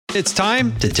It's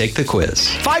time to take the quiz.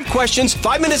 5 questions,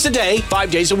 5 minutes a day,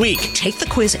 5 days a week. Take the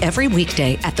quiz every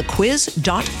weekday at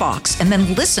thequiz.fox and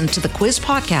then listen to the quiz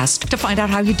podcast to find out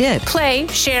how you did. Play,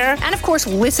 share, and of course,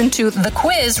 listen to The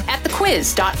Quiz at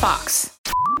thequiz.fox.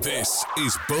 This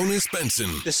is Bonus Benson.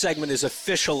 This segment is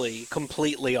officially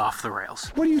completely off the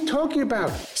rails. What are you talking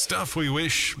about? Stuff we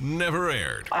wish never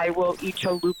aired. I will eat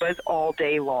chalupas all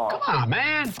day long. Come on,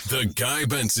 man. The Guy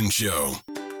Benson Show.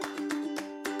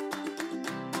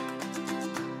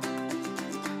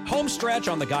 Home stretch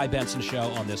on The Guy Benson Show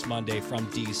on this Monday from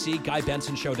D.C.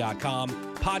 GuyBensonShow.com.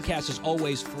 Podcast is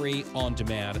always free on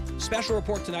demand. Special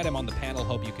report tonight. I'm on the panel.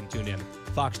 Hope you can tune in.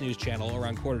 Fox News Channel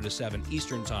around 6:45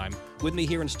 Eastern Time. With me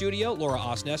here in studio, Laura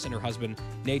Osnes and her husband,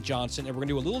 Nate Johnson. And we're going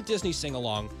to do a little Disney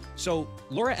sing-along. So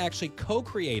Laura actually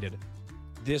co-created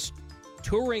this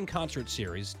touring concert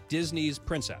series, Disney's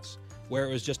Princess, where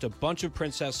it was just a bunch of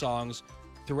princess songs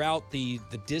throughout the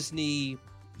Disney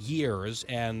years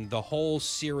and the whole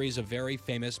series of very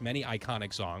famous, many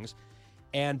iconic songs.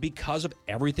 And because of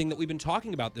everything that we've been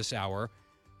talking about this hour,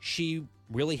 she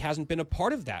really hasn't been a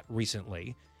part of that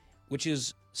recently, which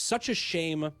is such a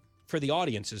shame for the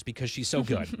audiences because she's so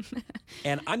good.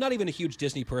 And I'm not even a huge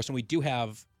Disney person. We do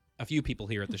have a few people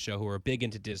here at the show who are big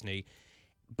into Disney,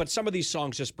 but some of these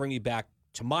songs just bring me back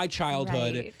to my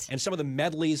childhood. Right. And some of the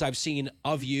medleys I've seen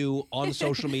of you on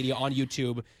social media, on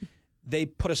YouTube, they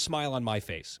put a smile on my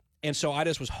face. And so I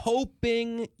just was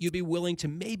hoping you'd be willing to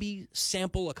maybe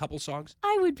sample a couple songs.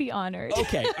 I would be honored.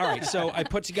 Okay, all right. So I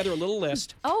put together a little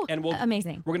list. Oh, and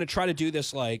amazing. We're going to try to do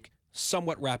this like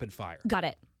somewhat rapid fire. Got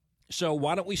it. So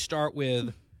why don't we start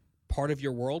with Part of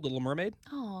Your World, Little Mermaid?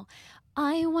 Oh,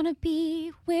 I want to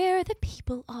be where the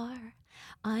people are.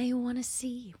 I want to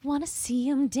see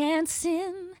them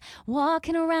dancing,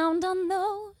 walking around on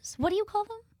those, what do you call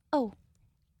them? Oh.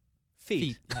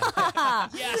 Feet.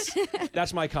 Yes.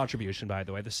 That's my contribution, by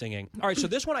the way, the singing. All right, so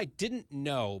this one I didn't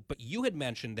know, but you had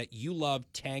mentioned that you love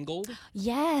Tangled.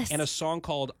 Yes. And a song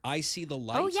called I See the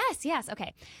Light. Oh, yes.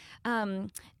 Okay.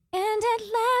 And at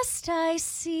last I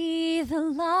see the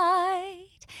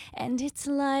light, and it's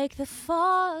like the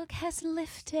fog has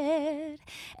lifted.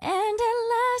 And at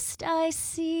last I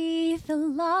see the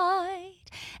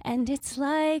light, and it's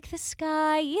like the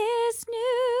sky is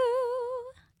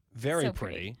new. Very So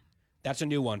pretty. That's a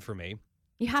new one for me.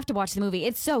 You have to watch the movie.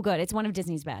 It's so good. It's one of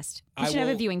Disney's best. You should have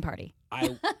a viewing party.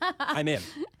 I'm in.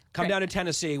 Come down to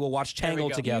Tennessee. We'll watch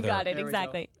Tangled together. You got it,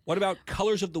 exactly. What about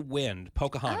Colors of the Wind,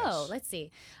 Pocahontas? Oh, let's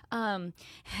see.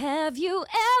 Have you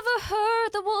ever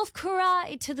heard the wolf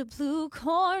cry to the blue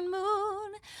corn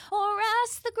moon? Or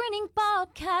ask the grinning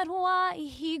bobcat why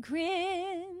he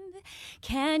grinned?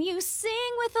 Can you sing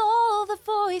with all the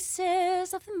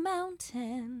voices of the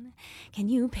mountain? Can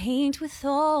you paint with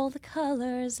all the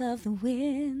colors of the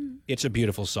wind? It's a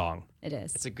beautiful song. It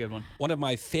is. It's a good one. One of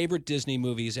my favorite Disney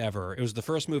movies ever. It was the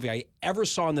first movie I ever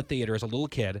saw in the theater as a little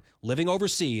kid, living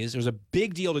overseas. It was a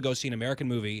big deal to go see an American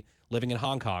movie living in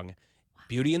Hong Kong.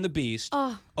 Beauty and the Beast.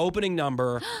 Oh. Opening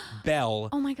number, Belle.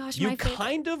 Oh my gosh, You my favorite.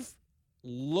 kind of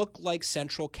look like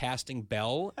Central casting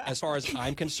Belle as far as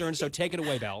I'm concerned, so take it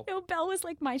away, Belle. No, Belle was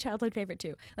like my childhood favorite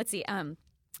too. Let's see.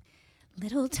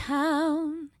 Little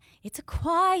town, it's a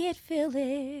quiet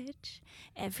village.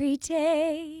 Every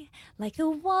day, like the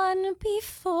one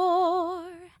before.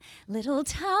 Little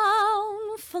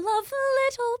town full of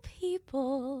little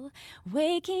people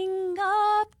waking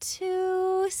up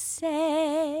to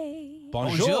say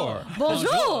Bonjour.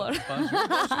 Bonjour.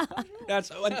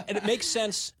 And it makes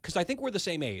sense because I think we're the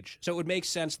same age, so it would make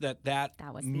sense that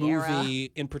was the era.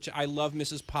 movie in particular. I love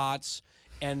Mrs. Potts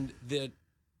and the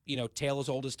Tale as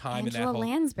Old as Time. Angela and that whole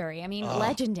Lansbury. I mean,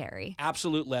 legendary.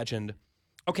 absolute legend.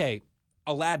 Okay,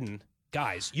 Aladdin,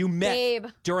 guys, you met Babe.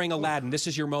 during Aladdin. This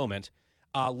is your moment.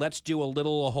 Let's do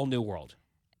a whole new world.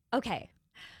 Okay.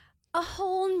 A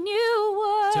whole new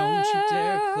world. Don't you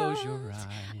dare close your eyes.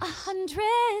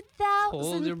 100,000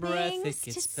 Hold your breath, it things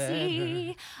gets to see.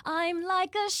 better. I'm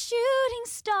like a shooting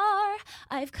star.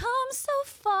 I've come so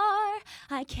far.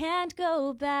 I can't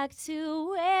go back to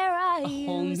where I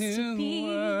whole used to new be.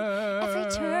 Every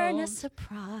turn a world.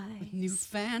 surprise. New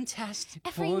fantastic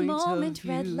Every point moment of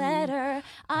red view. letter.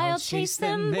 I'll chase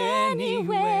them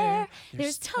anywhere.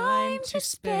 There's time to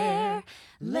spare.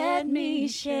 Let me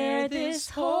share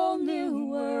this whole new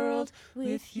world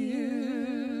with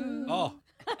you. Oh, all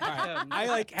right.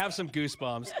 I have some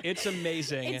goosebumps. It's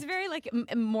amazing. It's very like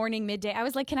morning, midday. I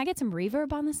was like, can I get some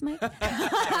reverb on this mic?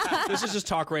 This is just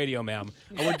talk radio, ma'am.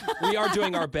 We are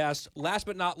doing our best. Last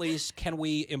but not least, can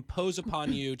we impose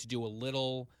upon you to do a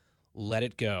little Let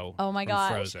It Go? Oh my from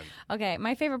gosh. Frozen. Okay,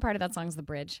 my favorite part of that song is the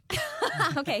bridge.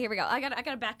 Okay, here we go. I got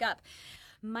to back up.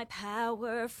 My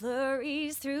power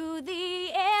flurries through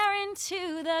the air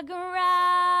into the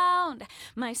ground.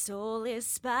 My soul is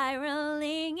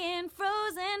spiraling in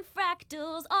frozen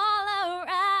fractals all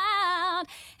around.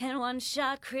 And one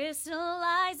shot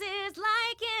crystallizes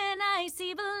like an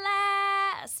icy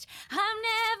blast. I'm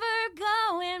never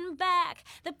going back.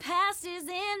 The past is in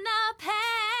the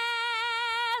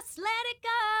past. Let it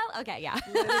go. Okay, yeah.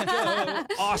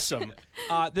 Awesome.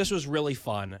 This was really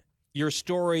fun. Your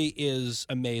story is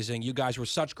amazing. You guys were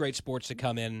such great sports to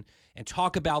come in and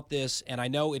talk about this. And I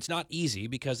know it's not easy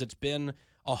because it's been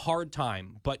a hard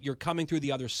time, but you're coming through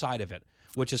the other side of it,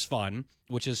 which is fun,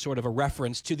 which is sort of a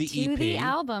reference to the EP. To the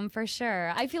album, for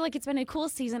sure. I feel like it's been a cool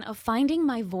season of finding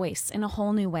my voice in a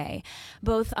whole new way,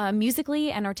 both musically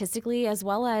and artistically, as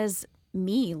well as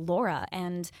me, Laura,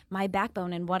 and my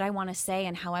backbone and what I want to say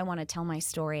and how I want to tell my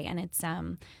story. And it's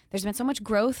there's been so much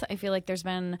growth. I feel like there's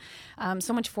been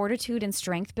so much fortitude and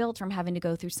strength built from having to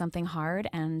go through something hard.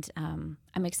 And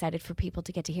I'm excited for people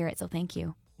to get to hear it. So thank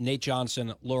you. Nate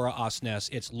Johnson, Laura Osnes.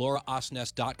 It's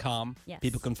lauraosnes.com. Yes.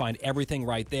 People can find everything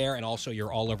right there. And also,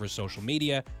 you're all over social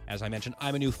media. As I mentioned,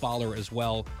 I'm a new follower as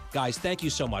well. Guys, thank you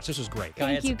so much. This was great. Guy,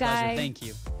 Thank it's you, a pleasure. Guy. Thank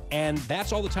you. And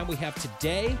that's all the time we have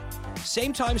today.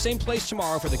 Same time, same place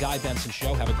tomorrow for The Guy Benson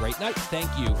Show. Have a great night. Thank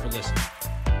you for listening.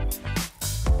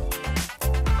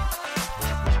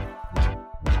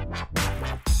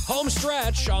 Home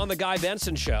stretch on The Guy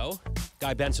Benson Show.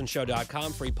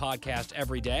 GuyBensonShow.com. Free podcast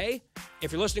every day.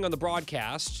 If you're listening on the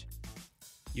broadcast,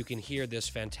 you can hear this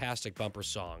fantastic bumper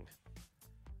song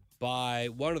by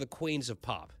one of the queens of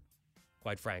pop,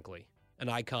 quite frankly. An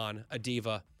icon, a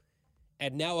diva,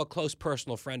 and now a close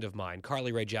personal friend of mine,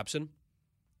 Carly Rae Jepsen.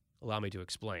 Allow me to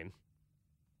explain.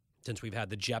 Since we've had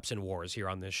the Jepsen Wars here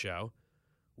on this show,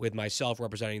 with myself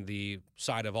representing the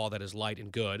side of all that is light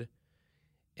and good,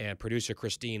 and producer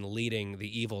Christine leading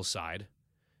the evil side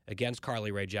against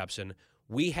Carly Rae Jepsen,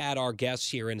 we had our guests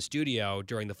here in studio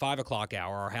during the 5 o'clock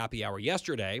hour, our happy hour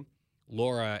yesterday,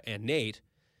 Laura and Nate.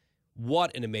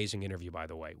 What an amazing interview, by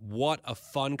the way. What a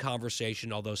fun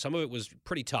conversation, although some of it was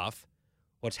pretty tough.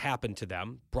 What's happened to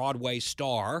them. Broadway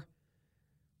star,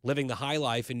 living the high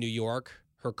life in New York,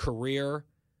 her career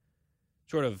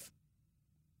sort of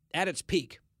at its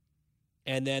peak.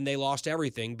 And then they lost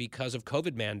everything because of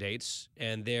COVID mandates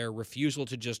and their refusal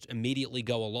to just immediately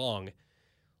go along,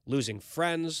 losing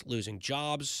friends, losing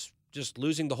jobs, just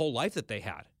losing the whole life that they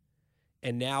had.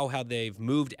 And now how they've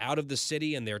moved out of the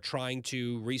city and they're trying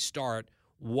to restart.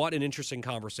 What an interesting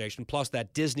conversation. Plus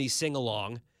that Disney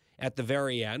sing-along at the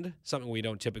very end, something we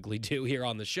don't typically do here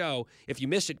on the show. If you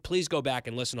missed it, please go back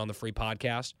and listen on the free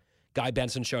podcast,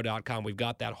 GuyBensonShow.com. We've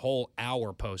got that whole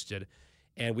hour posted,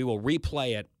 and we will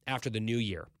replay it after the new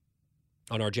year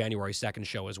on our January 2nd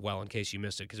show as well, in case you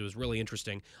missed it, because it was really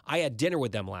interesting. I had dinner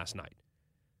with them last night.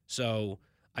 So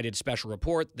I did special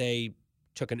report. They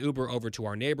took an Uber over to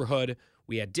our neighborhood.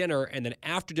 We had dinner, and then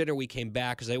after dinner, we came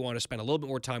back because they wanted to spend a little bit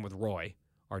more time with Roy,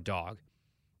 our dog.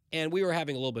 And we were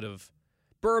having a little bit of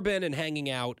bourbon and hanging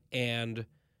out, and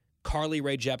Carly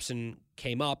Rae Jepsen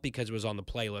came up because it was on the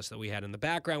playlist that we had in the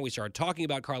background. We started talking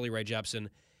about Carly Rae Jepsen,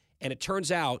 and it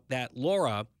turns out that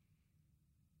Laura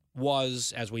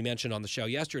was, as we mentioned on the show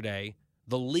yesterday,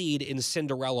 the lead in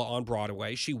Cinderella on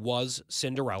Broadway. She was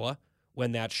Cinderella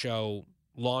when that show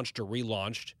launched or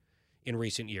relaunched in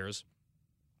recent years.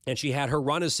 And she had her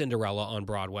run as Cinderella on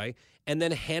Broadway and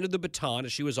then handed the baton,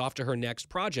 as she was off to her next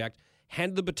project,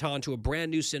 handed the baton to a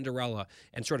brand new Cinderella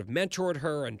and sort of mentored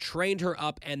her and trained her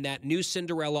up. And that new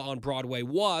Cinderella on Broadway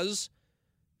was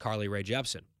Carly Rae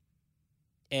Jepsen.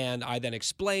 And I then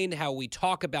explained how we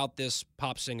talk about this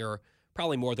pop singer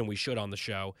probably more than we should on the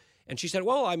show. And she said,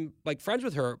 well, I'm like friends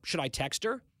with her. Should I text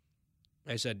her?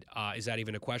 I said, is that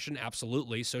even a question?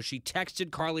 Absolutely. So she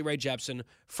texted Carly Rae Jepsen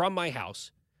from my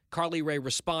house. Carly Rae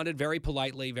responded very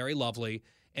politely, very lovely.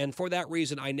 And for that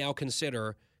reason, I now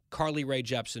consider Carly Rae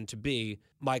Jepsen to be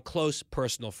my close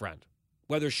personal friend.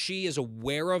 Whether she is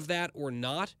aware of that or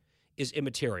not is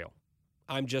immaterial.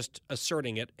 I'm just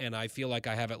asserting it, and I feel like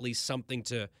I have at least something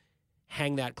to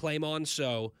hang that claim on.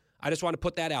 So I just want to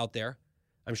put that out there.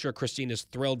 I'm sure Christine is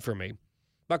thrilled for me.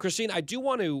 But Christine, I do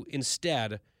want to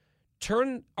instead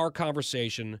turn our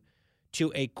conversation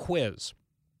to a quiz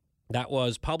that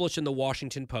was published in the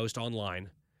Washington Post online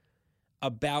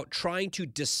about trying to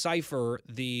decipher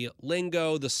the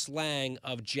lingo, the slang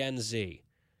of Gen Z,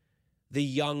 the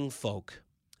young folk,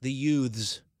 the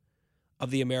youths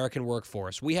of the American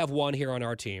workforce. We have one here on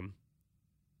our team,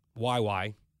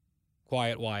 YY,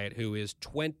 Quiet Wyatt, who is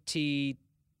 22,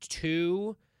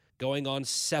 going on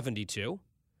 72.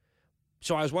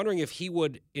 So I was wondering if he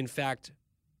would, in fact,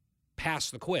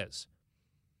 pass the quiz.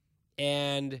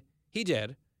 And he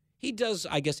did. He does,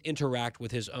 I guess, interact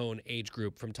with his own age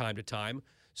group from time to time.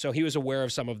 So he was aware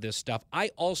of some of this stuff. I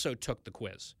also took the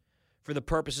quiz for the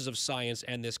purposes of science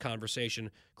and this conversation.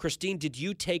 Christine, did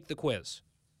you take the quiz?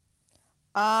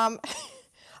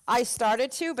 I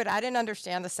started to, but I didn't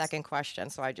understand the second question,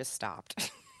 so I just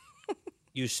stopped.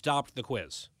 You stopped the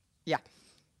quiz. Yeah.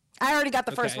 I already got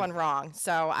the Okay. first one wrong,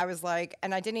 so I was like,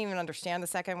 and I didn't even understand the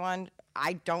second one.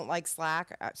 I don't like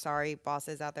Slack. Sorry,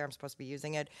 bosses out there, I'm supposed to be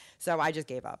using it. So I just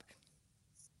gave up.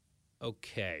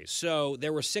 Okay, so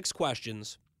there were 6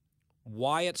 questions.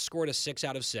 Wyatt scored a 6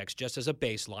 out of 6, just as a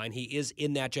baseline. He is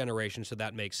in that generation, so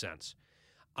that makes sense.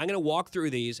 I'm going to walk through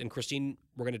these, and Christine,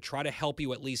 we're going to try to help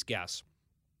you at least guess.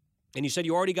 And you said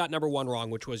you already got number 1 wrong,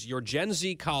 which was your Gen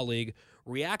Z colleague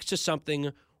reacts to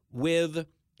something with,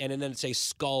 and then it's a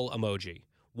skull emoji.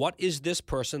 What is this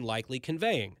person likely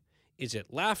conveying? Is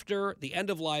it laughter, the end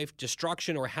of life,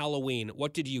 destruction, or Halloween?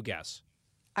 What did you guess?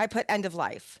 I put end of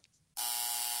life.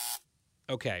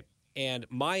 Okay, and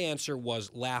my answer was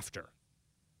laughter.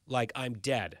 Like, I'm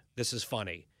dead. This is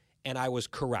funny. And I was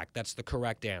correct. That's the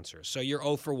correct answer. So you're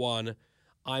 0 for 1.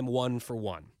 I'm 1 for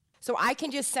 1. So I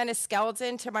can just send a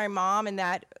skeleton to my mom, and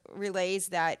that relays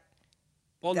that.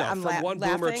 Well, that no, I'm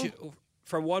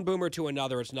from one boomer to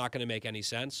another, it's not going to make any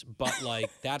sense. But, like,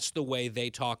 that's the way they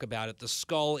talk about it. The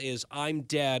skull is, I'm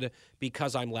dead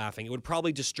because I'm laughing. It would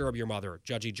probably disturb your mother,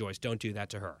 Judgy Joyce. Don't do that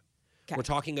to her. Okay. We're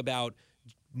talking about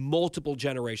multiple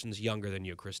generations younger than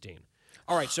you, Christine.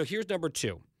 All right, so here's number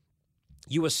 2.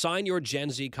 You assign your Gen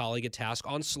Z colleague a task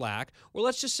on Slack, or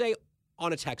let's just say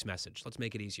on a text message. Let's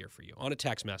make it easier for you. On a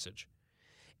text message.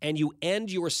 And you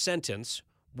end your sentence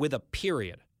with a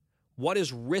period. What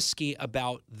is risky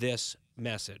about this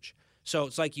message? So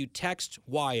it's like you text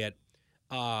Wyatt,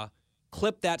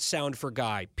 clip that sound for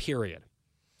Guy, period.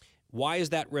 Why is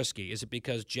that risky? Is it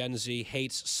because Gen Z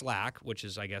hates Slack, which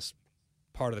is, I guess,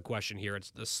 part of the question here?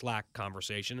 It's the Slack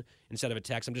conversation instead of a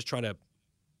text. I'm just trying to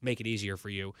make it easier for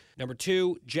you. Number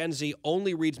 2, Gen Z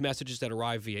only reads messages that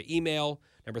arrive via email.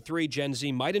 Number 3, Gen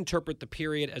Z might interpret the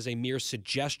period as a mere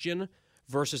suggestion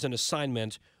versus an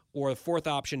assignment. Or the fourth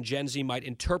option, Gen Z might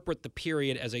interpret the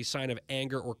period as a sign of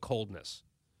anger or coldness.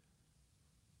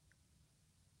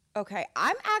 Okay,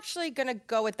 I'm actually going to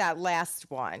go with that last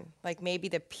one. Like maybe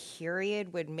the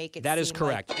period would make it That is seem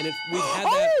correct. like...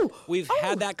 And we've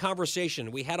had that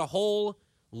conversation. We had a whole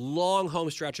long home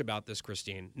stretch about this,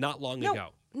 Christine, not long ago.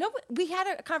 No, but we had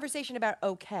a conversation about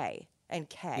okay and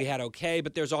K. We had okay,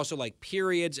 but there's also like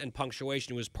periods and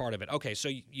punctuation was part of it. Okay, so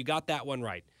you got that one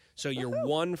right. So you're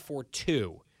 1 for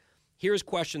 2. Here's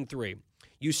question 3.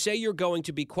 You say you're going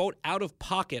to be, quote, out of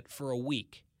pocket for a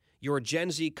week. Your Gen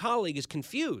Z colleague is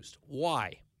confused.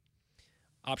 Why?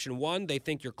 Option 1, they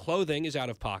think your clothing is out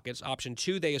of pockets. Option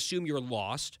 2, they assume you're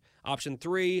lost. Option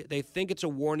 3, they think it's a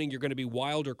warning you're going to be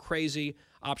wild or crazy.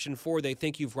 Option 4, they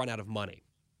think you've run out of money.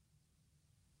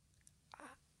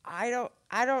 I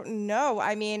don't know.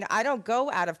 I mean, I don't go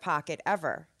out of pocket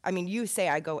ever. I mean, you say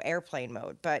I go airplane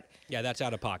mode, but... Yeah, that's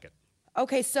out of pocket.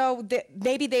 Okay, so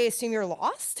maybe they assume you're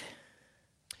lost?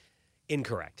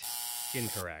 Incorrect.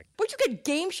 But you get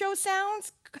game show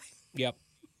sounds? Yep.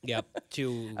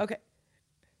 To Okay.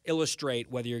 illustrate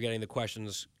whether you're getting the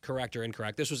questions correct or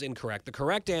incorrect. This was incorrect. The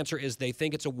correct answer is they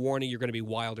think it's a warning you're going to be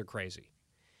wild or crazy.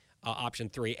 Option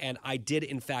 3. And I did,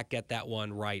 in fact, get that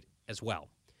one right as well.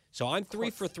 So I'm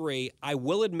 3 for 3. I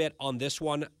will admit on this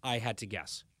one, I had to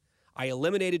guess. I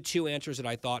eliminated 2 answers that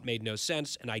I thought made no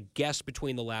sense, and I guessed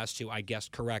between the last 2. I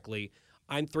guessed correctly.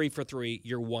 I'm 3 for 3.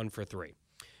 You're 1 for 3.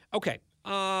 Okay,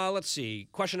 let's see.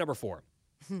 Question number 4.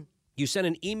 You send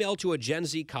an email to a Gen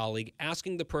Z colleague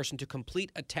asking the person to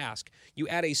complete a task. You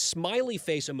add a smiley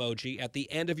face emoji at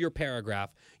the end of your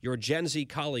paragraph. Your Gen Z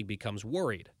colleague becomes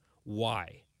worried.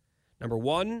 Why? Number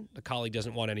 1, the colleague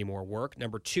doesn't want any more work.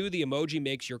 Number 2, the emoji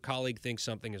makes your colleague think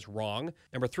something is wrong.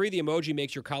 Number 3, the emoji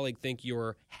makes your colleague think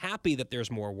you're happy that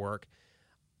there's more work.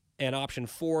 And option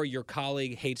 4, your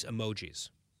colleague hates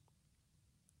emojis.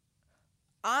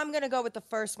 I'm going to go with the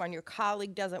first one. Your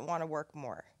colleague doesn't want to work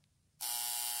more.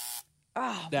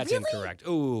 Oh, That's really? incorrect.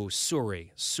 Ooh,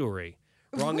 sorry.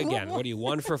 Wrong again. What are you,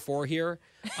 1 for 4 here?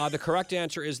 The correct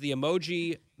answer is the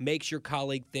emoji makes your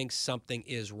colleague think something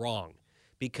is wrong.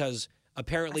 Because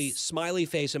apparently smiley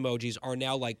face emojis are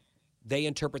now like, they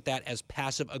interpret that as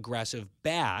passive-aggressive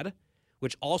bad,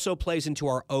 which also plays into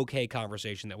our okay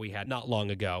conversation that we had not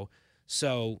long ago.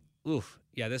 So,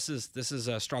 this is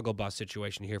a struggle bus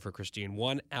situation here for Christine.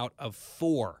 1 out of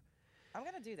 4. I'm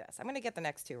going to do this. I'm going to get the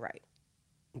next 2 right.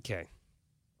 Okay.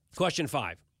 Question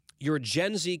 5. Your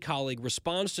Gen Z colleague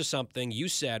responds to something you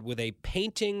said with a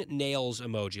painting nails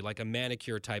emoji, like a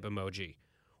manicure type emoji.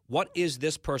 What is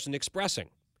this person expressing?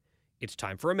 It's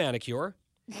time for a manicure.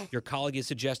 Your colleague is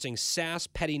suggesting sass,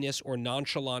 pettiness, or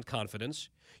nonchalant confidence.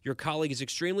 Your colleague is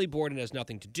extremely bored and has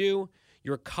nothing to do.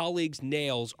 Your colleague's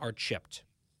nails are chipped.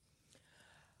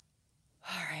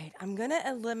 All right, I'm going to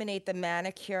eliminate the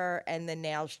manicure and the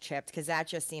nails chipped because that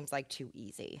just seems like too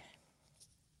easy.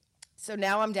 So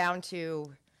now I'm down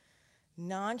to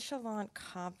nonchalant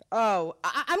I'm going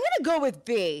to go with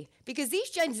B because these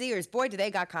Gen Zers, boy, do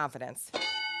they got confidence.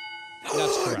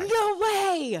 That's correct. No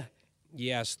way!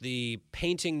 Yes, the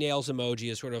painting nails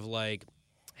emoji is sort of like,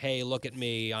 hey, look at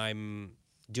me, I'm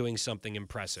doing something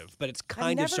impressive. But it's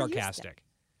kind of sarcastic.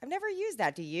 I've never used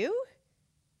that. Do you?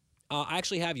 I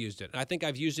actually have used it. I think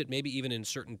I've used it maybe even in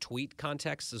certain tweet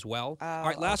contexts as well. All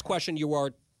right, last question. You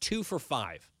are 2 for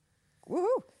 5. Woohoo!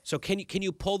 So can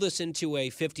you pull this into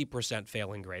a 50%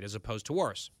 failing grade as opposed to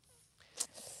worse?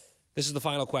 This is the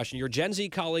final question. Your Gen Z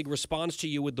colleague responds to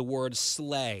you with the word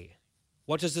slay.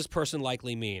 What does this person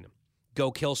likely mean?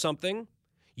 Go kill something?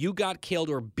 You got killed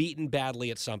or beaten badly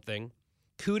at something?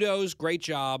 Kudos, great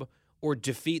job, or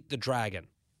defeat the dragon?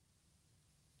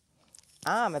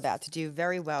 I'm about to do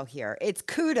very well here. It's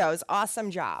kudos,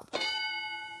 awesome job.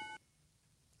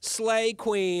 Slay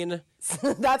queen.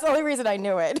 That's the only reason I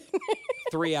knew it.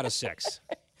 3 out of 6.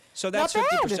 So that's Not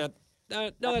 50%.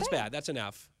 No, that's bad. That's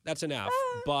enough. That's enough.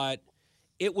 But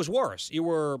it was worse. You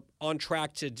were on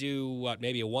track to do,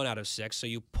 maybe a 1 out of 6. So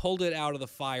you pulled it out of the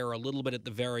fire a little bit at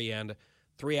the very end.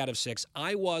 3 out of 6.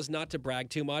 I was, not to brag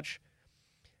too much,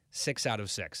 6 out of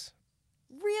 6.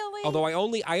 Really? Although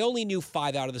I only knew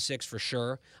 5 out of the 6 for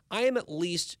sure. I am at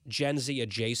least Gen Z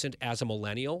adjacent as a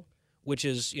millennial, which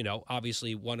is,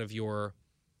 obviously one of your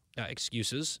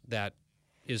excuses that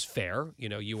is fair.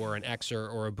 You are an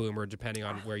Xer or a boomer, depending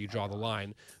on where you draw the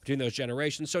line between those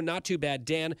generations. So not too bad.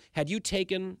 Dan, had you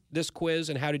taken this quiz,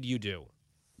 and how did you do?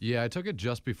 Yeah, I took it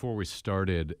just before we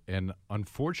started, and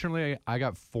unfortunately, I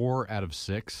got 4 out of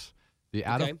 6. The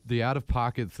out of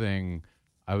pocket thing,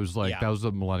 I was like, that was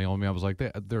the millennial in me. I was like,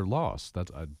 they're lost.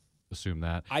 I assume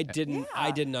that. I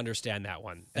didn't understand that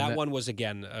one. That one was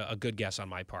again a good guess on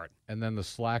my part. And then the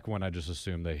Slack one, I just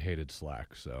assumed they hated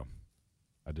Slack, so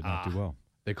I did not do well.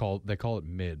 They call it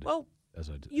mid. Well,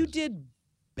 you did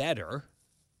better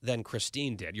than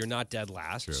Christine did. You're not dead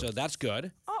last, so that's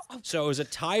good. So it was a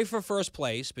tie for first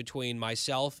place between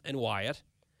myself and Wyatt,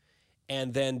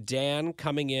 and then Dan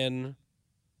coming in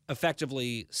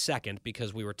effectively second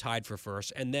because we were tied for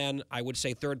first, and then I would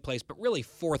say third place, but really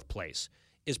fourth place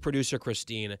is producer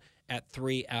Christine at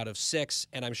 3 out of 6,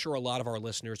 and I'm sure a lot of our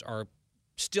listeners are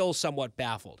still somewhat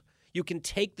baffled. You can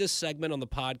take this segment on the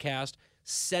podcast,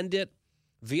 send it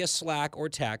via Slack or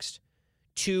text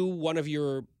to one of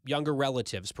your younger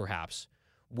relatives, perhaps,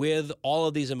 with all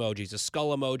of these emojis, a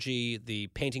skull emoji, the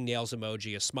painting nails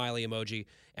emoji, a smiley emoji,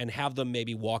 and have them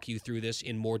maybe walk you through this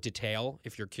in more detail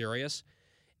if you're curious.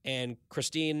 And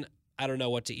Christine, I don't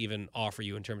know what to even offer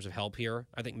you in terms of help here.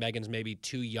 I think Megan's maybe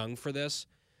too young for this.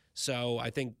 So I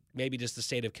think maybe just the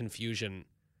state of confusion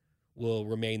will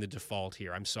remain the default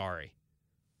here. I'm sorry.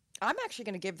 I'm actually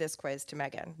going to give this quiz to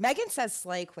Megan. Megan says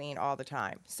slay queen all the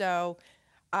time. So,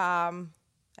 I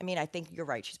think you're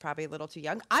right. She's probably a little too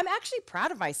young. I'm actually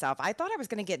proud of myself. I thought I was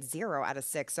going to get 0 out of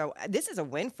 6. So this is a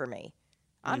win for me.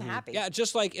 I'm happy. Yeah,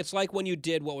 it's like when you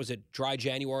did, what was it, Dry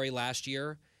January last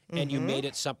year? And you made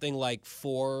it something like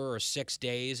 4 or 6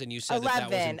 days, and you said that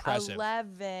was impressive.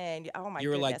 11. Oh, my You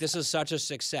were goodness. like, this is such a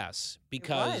success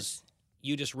because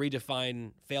you just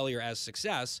redefine failure as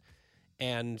success.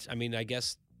 And, I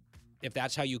guess if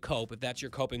that's how you cope, if that's your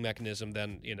coping mechanism,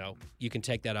 then, you can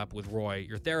take that up with Roy,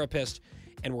 your therapist,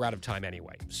 and we're out of time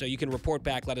anyway. So you can report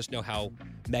back, let us know how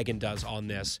Megan does on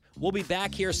this. We'll be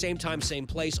back here, same time, same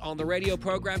place on the radio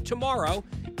program tomorrow.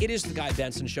 It is The Guy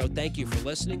Benson Show. Thank you for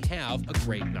listening. Have a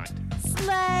great night.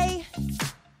 Slay.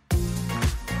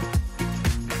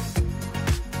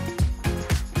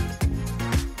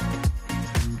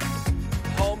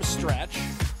 Home stretch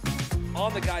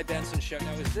on The Guy Benson Show.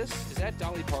 Now, is that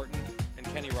Dolly Parton and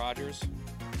Kenny Rogers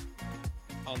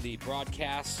on the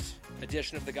broadcast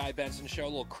edition of The Guy Benson Show? A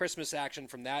little Christmas action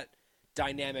from that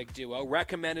dynamic duo,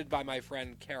 recommended by my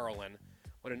friend Carolyn.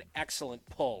 What an excellent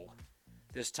pull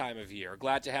this time of year.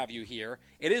 Glad to have you here.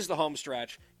 It is the home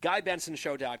stretch.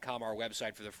 GuyBensonShow.com, our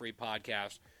website for the free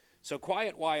podcast. So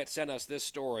Quiet Wyatt sent us this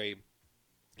story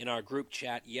in our group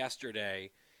chat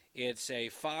yesterday. It's a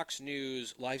Fox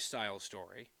News lifestyle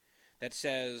story that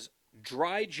says,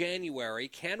 dry January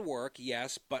can work,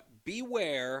 yes, but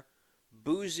beware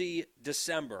boozy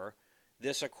December.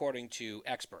 This according to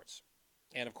experts.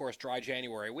 And, of course, dry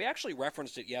January. We actually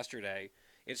referenced it yesterday.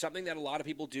 It's something that a lot of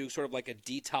people do, sort of like a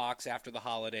detox after the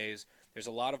holidays. There's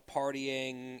a lot of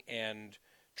partying and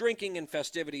drinking and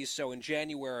festivities. So in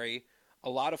January, a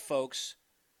lot of folks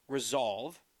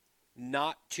resolve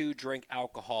not to drink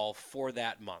alcohol for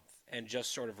that month and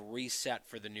just sort of reset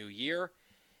for the new year.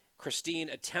 Christine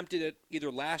attempted it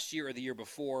either last year or the year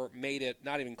before, made it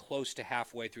not even close to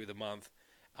halfway through the month,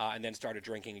 and then started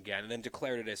drinking again, and then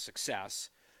declared it a success,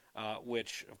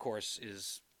 which, of course,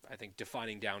 is, I think,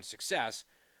 defining down success.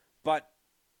 But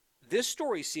this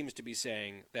story seems to be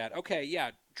saying that, okay,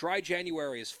 yeah, dry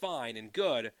January is fine and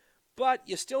good, but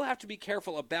you still have to be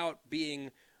careful about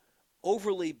being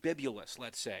overly bibulous,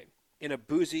 let's say, in a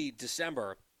boozy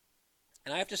December.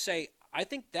 And I have to say, I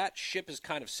think that ship has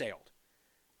kind of sailed.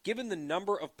 Given the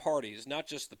number of parties, not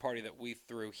just the party that we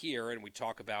threw here, and we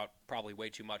talk about probably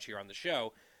way too much here on the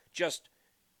show, just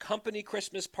company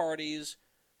Christmas parties,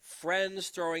 friends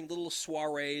throwing little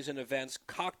soirees and events,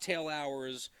 cocktail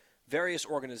hours, various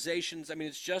organizations. I mean,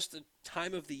 it's just a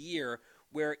time of the year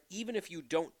where even if you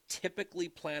don't typically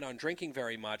plan on drinking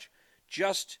very much,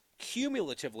 just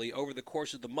cumulatively over the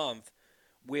course of the month,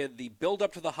 with the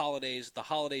build-up to the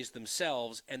holidays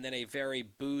themselves, and then a very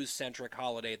booze-centric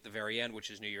holiday at the very end,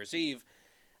 which is New Year's Eve,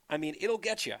 I mean, it'll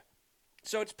get you.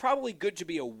 So it's probably good to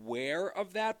be aware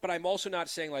of that, but I'm also not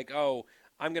saying like, oh,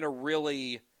 I'm going to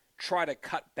really try to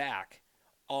cut back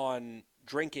on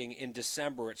drinking in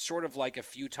December. It's sort of like a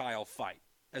futile fight,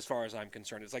 as far as I'm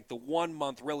concerned. It's like the 1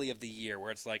 month really of the year where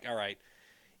it's like, all right,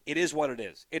 it is what it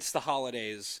is. It's the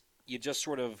holidays. You just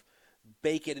sort of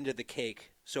bake it into the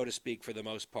cake, so to speak, for the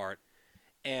most part.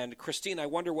 And Christine, I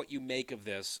wonder what you make of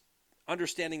this,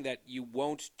 understanding that you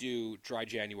won't do dry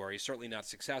January, certainly not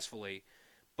successfully,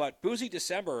 but boozy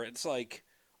December, it's like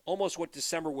almost what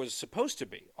December was supposed to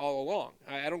be all along.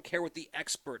 I don't care what the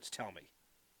experts tell me.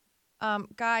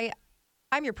 Guy,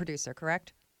 I'm your producer,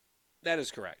 correct? That is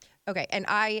correct. Okay, and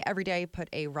I every day put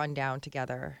a rundown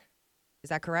together. Is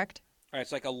that correct? All right,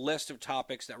 it's like a list of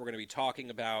topics that we're going to be talking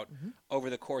about over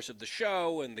the course of the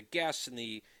show, and the guests and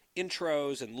the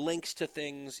intros and links to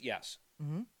things. Yes.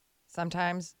 Mm-hmm.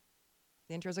 Sometimes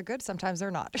the intros are good, sometimes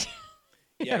they're not.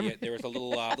 Yeah, there was a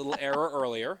little error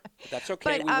earlier. That's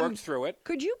okay. But, we worked through it.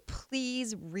 Could you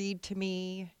please read to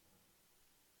me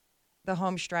the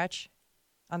home stretch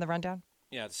on the rundown?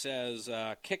 Yeah, it says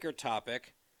kicker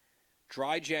topic.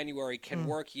 Dry January can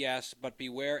work, yes, but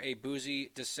beware a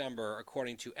boozy December,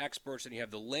 according to experts. And you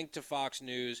have the link to Fox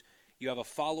News. You have a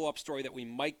follow-up story that we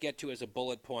might get to as a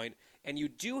bullet point. And you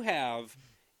do have,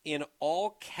 in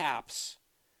all caps,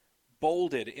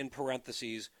 bolded in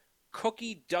parentheses,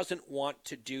 Cookie doesn't want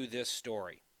to do this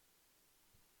story.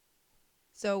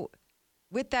 So,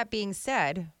 with that being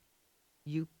said,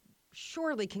 you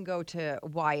surely can go to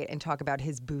Wyatt and talk about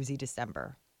his boozy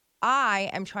December. I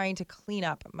am trying to clean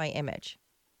up my image.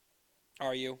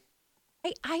 Are you?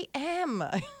 I am.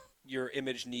 Your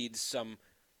image needs some...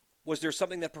 Was there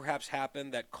something that perhaps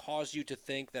happened that caused you to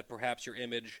think that perhaps your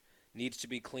image needs to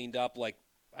be cleaned up? Like,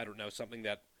 I don't know, something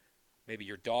that maybe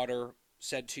your daughter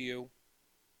said to you?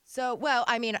 So, well,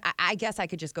 I mean, I guess I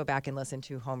could just go back and listen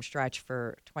to Home Stretch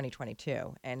for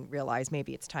 2022 and realize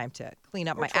maybe it's time to clean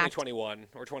up my act. 2021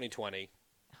 or 2020.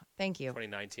 Thank you.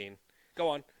 2019. Go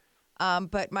on.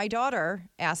 But my daughter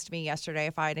asked me yesterday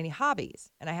if I had any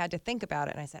hobbies, and I had to think about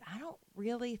it. And I said, I don't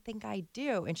really think I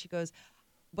do. And she goes,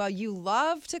 well, you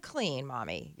love to clean,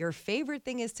 Mommy. Your favorite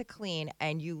thing is to clean,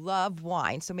 and you love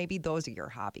wine. So maybe those are your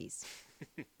hobbies.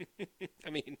 I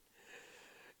mean,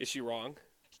 is she wrong?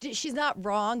 She's not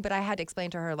wrong, but I had to explain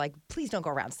to her, like, please don't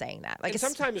go around saying that. Like, and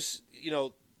sometimes,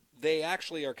 they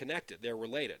actually are connected. They're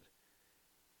related.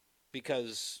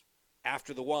 Because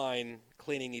after the wine,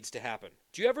 cleaning needs to happen.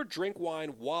 Do you ever drink wine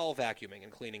while vacuuming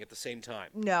and cleaning at the same time?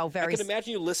 No, I can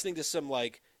imagine you listening to some,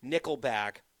 like,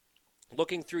 Nickelback,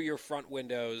 looking through your front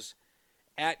windows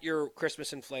at your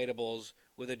Christmas inflatables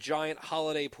with a giant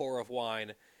holiday pour of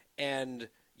wine and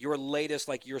your latest,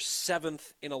 like your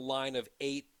 7th in a line of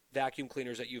 8 vacuum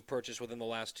cleaners that you've purchased within the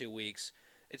last 2 weeks.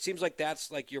 It seems like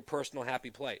that's like your personal happy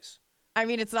place. I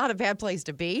mean, it's not a bad place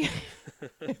to be.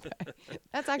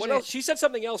 That's actually... Well, no, she said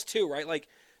something else too, right? Like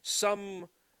some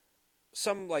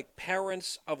like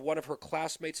parents of one of her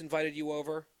classmates invited you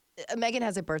over. Megan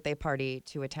has a birthday party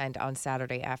to attend on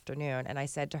Saturday afternoon. And I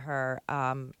said to her,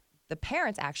 the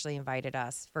parents actually invited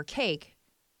us for cake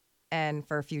and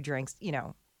for a few drinks,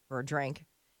 for a drink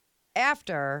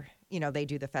after, they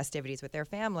do the festivities with their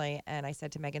family. And I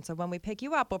said to Megan, so when we pick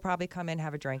you up, we'll probably come in,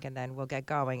 have a drink, and then we'll get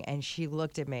going. And she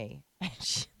looked at me,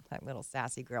 and that little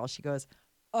sassy girl, she goes,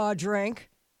 a drink?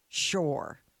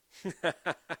 Sure.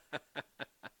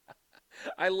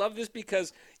 I love this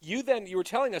because you were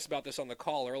telling us about this on the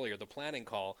call earlier, the planning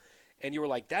call, and you were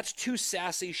like, that's too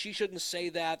sassy. She shouldn't say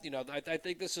that. I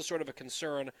think this is sort of a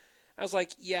concern. I was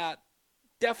like, yeah,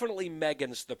 definitely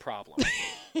Megan's the problem.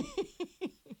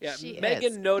 Yeah,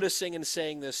 Megan noticing and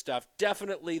saying this stuff,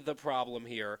 definitely the problem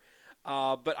here.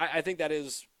 But I think that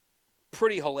is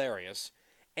pretty hilarious.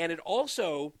 And it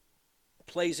also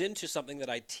plays into something that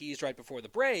I teased right before the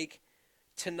break.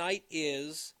 Tonight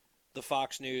is the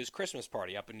Fox News Christmas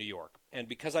party up in New York. And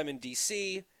because I'm in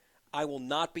D.C., I will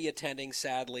not be attending,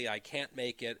 sadly. I can't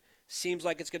make it. Seems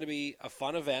like it's going to be a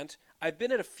fun event. I've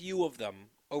been at a few of them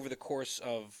over the course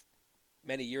of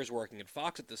many years working at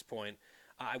Fox at this point.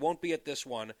 I won't be at this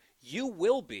one. You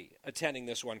will be attending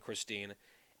this one, Christine.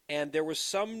 And there was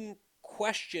some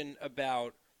question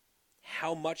about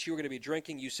how much you were going to be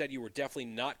drinking. You said you were definitely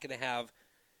not going to have.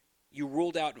 You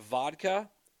ruled out vodka,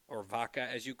 or vodka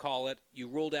as you call it. You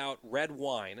ruled out red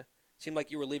wine. Seemed like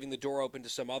you were leaving the door open to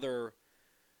some other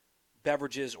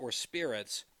beverages or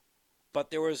spirits.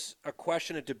 But there was a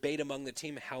question, a debate among the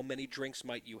team, how many drinks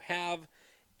might you have?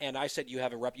 And I said you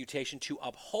have a reputation to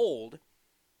uphold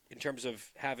in terms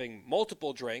of having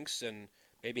multiple drinks and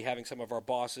maybe having some of our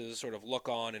bosses sort of look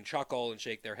on and chuckle and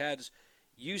shake their heads.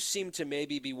 You seem to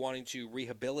maybe be wanting to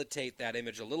rehabilitate that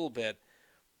image a little bit,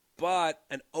 but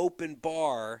an open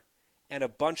bar and a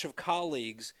bunch of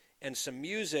colleagues and some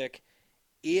music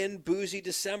in boozy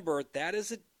December, that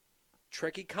is a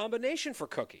tricky combination for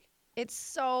Cookie. It's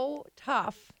so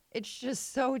tough. It's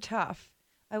just so tough.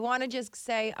 I want to just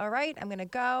say, all right, I'm going to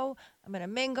go, I'm going to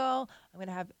mingle, I'm going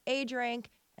to have a drink,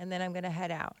 and then I'm going to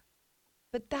head out.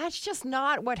 But that's just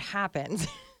not what happens.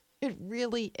 It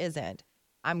really isn't.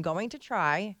 I'm going to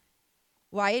try.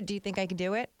 Wyatt, do you think I can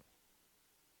do it?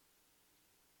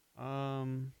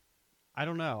 I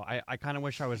don't know. I kind of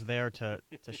wish I was there to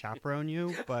chaperone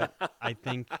you, but I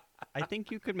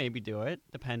think you could maybe do it,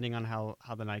 depending on how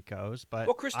the night goes. But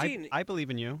well, Christine, I believe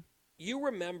in you. You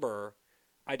remember,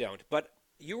 I don't, but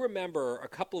you remember a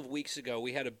couple of weeks ago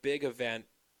we had a big event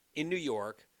in New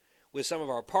York with some of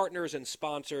our partners and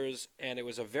sponsors, and it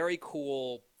was a very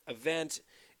cool event,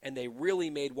 and they really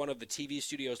made one of the TV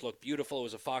studios look beautiful. It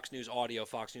was a Fox News Audio,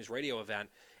 Fox News Radio event,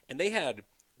 and they had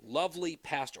lovely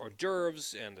past hors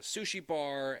d'oeuvres and a sushi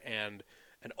bar and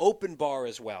an open bar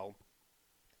as well.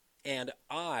 And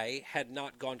I had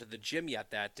not gone to the gym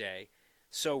yet that day,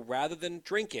 so rather than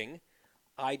drinking,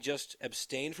 I just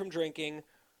abstained from drinking,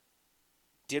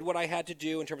 did what I had to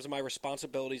do in terms of my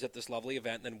responsibilities at this lovely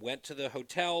event, and then went to the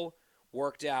hotel,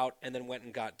 worked out, and then went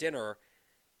and got dinner.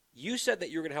 You said that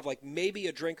you were going to have like maybe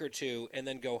a drink or two and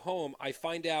then go home. I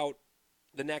find out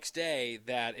the next day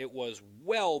that it was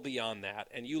well beyond that,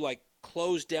 and you like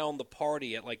closed down the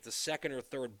party at like the second or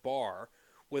third bar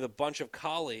with a bunch of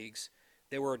colleagues.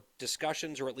 There were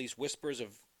discussions or at least whispers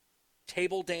of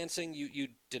table dancing. You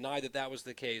denied that was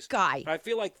the case. Guy. But I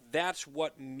feel like that's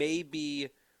what maybe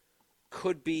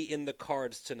could be in the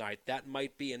cards tonight. That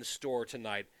might be in store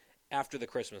tonight after the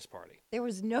Christmas party. There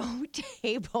was no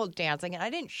table dancing, and I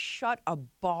didn't shut a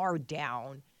bar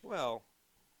down. Well,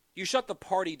 you shut the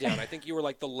party down. I think you were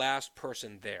like the last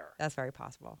person there. That's very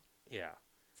possible. Yeah.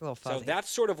 It's a little fuzzy. So that's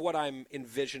sort of what I'm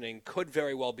envisioning could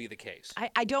very well be the case.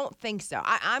 I don't think so.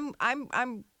 I'm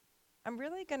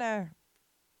really gonna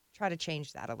try to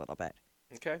change that a little bit.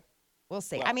 Okay. We'll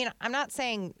see. Well, I mean, I'm not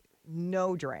saying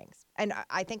no drinks, and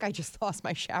I think I just lost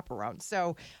my chaperone,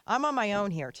 so I'm on my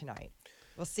own here tonight.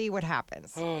 We'll see what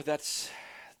happens. Oh, that's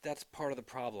part of the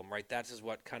problem, right? That is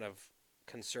what kind of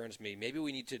concerns me. Maybe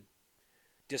we need to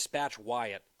dispatch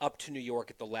Wyatt up to New York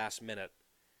at the last minute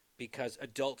because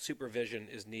adult supervision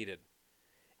is needed.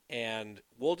 And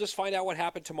we'll just find out what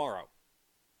happened tomorrow.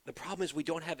 The problem is we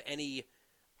don't have any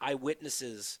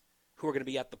eyewitnesses who are going to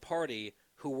be at the party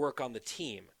who work on the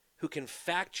team, who can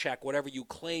fact check whatever you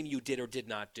claim you did or did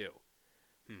not do.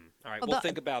 All right, we'll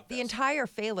think about this. The entire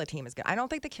Fela team is going. I don't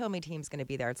think the Kill Me team is going to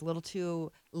be there. It's a little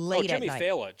too late at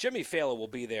night. Jimmy Fallon will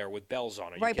be there with bells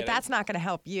on. Right, but that's not going to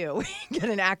help you get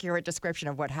an accurate description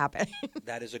of what happened.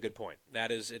 That is a good point.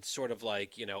 It's sort of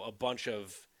like, a bunch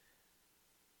of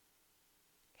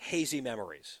hazy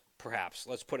memories, perhaps.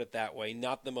 Let's put it that way.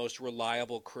 Not the most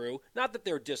reliable crew. Not that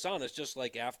they're dishonest, just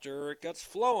like after it gets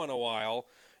flowing a while,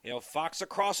 Fox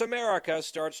Across America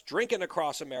starts drinking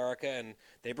across America, and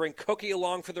they bring Cookie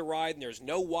along for the ride, and there's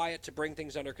no Wyatt to bring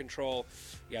things under control.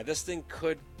 Yeah, this thing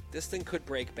could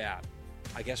break bad.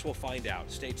 I guess we'll find out.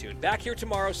 Stay tuned. Back here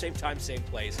tomorrow, same time, same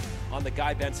place, on The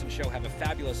Guy Benson Show. Have a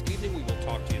fabulous evening. We will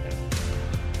talk to you then.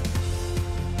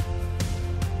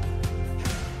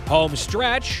 Home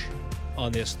stretch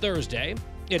on this Thursday.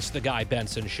 It's The Guy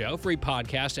Benson Show. Free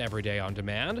podcast every day on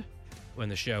demand. When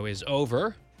the show is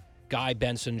over,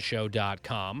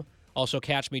 GuyBensonShow.com. Also,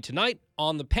 catch me tonight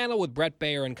on the panel with Brett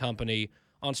Baer and company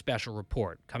on Special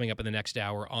Report, coming up in the next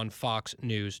hour on Fox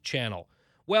News Channel.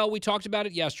 Well, we talked about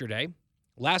it yesterday.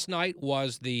 Last night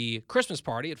was the Christmas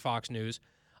party at Fox News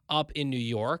up in New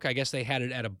York. I guess they had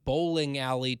it at a bowling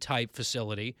alley type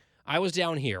facility. I was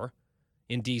down here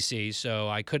in D.C., so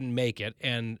I couldn't make it.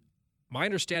 And my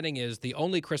understanding is the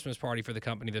only Christmas party for the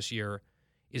company this year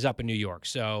is up in New York.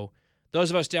 So those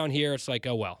of us down here, it's like,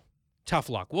 oh, well, tough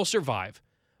luck. We'll survive.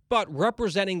 But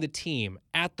representing the team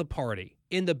at the party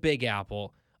in the Big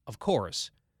Apple, of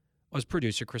course, was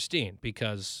producer Christine,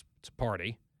 because it's a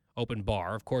party, open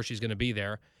bar. Of course she's going to be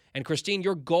there. And Christine,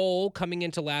 your goal coming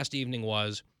into last evening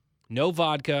was no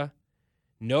vodka,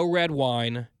 no red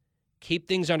wine, keep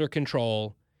things under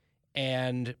control,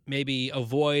 and maybe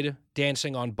avoid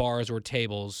dancing on bars or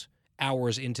tables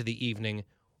hours into the evening.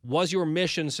 Was your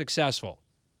mission successful?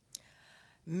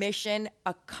 Mission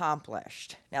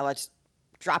accomplished. Now let's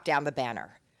drop down the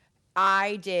banner.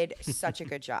 I did such a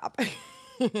good job.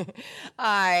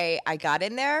 I got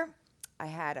in there. I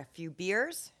had a few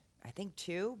beers. I think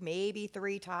 2, maybe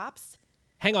 3 tops.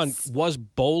 Hang on. Was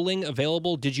bowling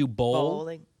available? Did you bowl?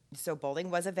 Bowling. So bowling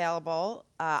was available.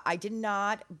 I did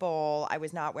not bowl. I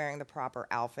was not wearing the proper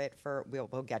outfit for, we'll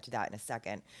get to that in a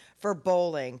second, for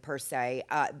bowling per se.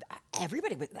 A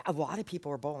lot of people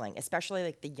were bowling, especially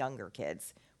like the younger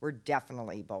kids were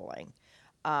definitely bowling.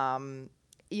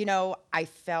 You know, I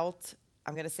felt,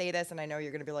 I'm going to say this, and I know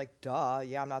you're going to be like, duh,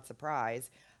 yeah, I'm not surprised.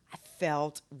 I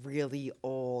felt really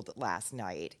old last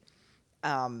night.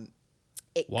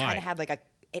 It Why? kind of had like a,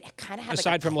 it kind of had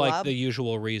Aside like a from club. like the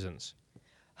usual reasons.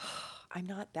 I'm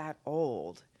not that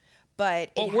old,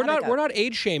 but Well, we're not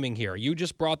age shaming here. You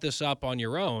just brought this up on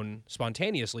your own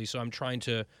spontaneously, so I'm trying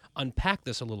to unpack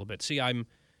this a little bit. See, I'm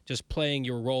just playing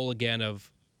your role again of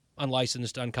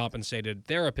unlicensed, uncompensated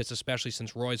therapist, especially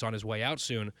since Roy's on his way out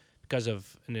soon because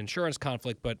of an insurance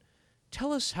conflict. But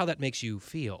tell us how that makes you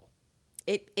feel.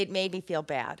 It made me feel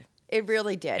bad. It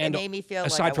really did. And it made me feel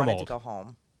like aside I from wanted old. to go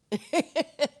home.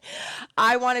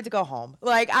 I wanted to go home.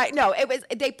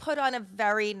 They put on a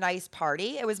very nice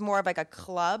party. It was more of like a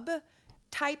club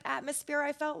type atmosphere,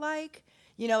 I felt like.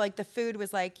 You know, like the food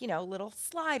was like, you know, little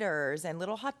sliders and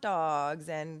little hot dogs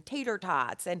and tater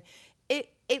tots. And it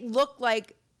looked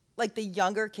like the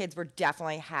younger kids were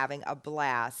definitely having a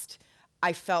blast.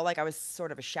 I felt like I was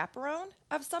sort of a chaperone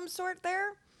of some sort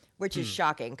there, which is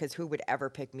shocking because who would ever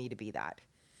pick me to be that?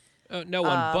 No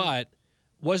one, but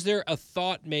was there a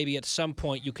thought maybe at some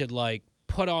point you could like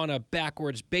put on a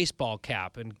backwards baseball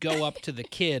cap and go up to the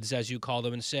kids, as you call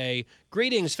them, and say,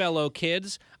 "Greetings, fellow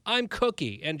kids, I'm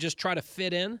Cookie," and just try to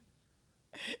fit in?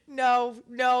 No,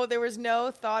 there was no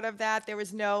thought of that. There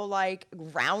was no like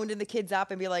rounding the kids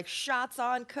up and be like, "Shots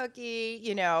on Cookie,"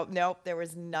 you know. Nope, there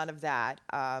was none of that.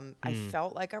 I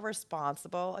felt like a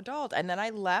responsible adult. And then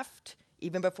I left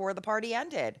even before the party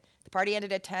ended. The party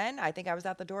ended at 10. I think I was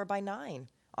at the door by 9,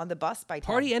 on the bus by 10.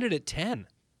 Party ended at 10?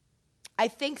 I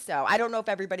think so. I don't know if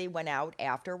everybody went out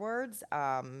afterwards.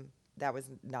 That was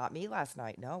not me last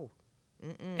night, no.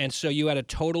 And so you had a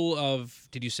total of,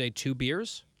 did you say 2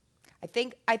 beers? I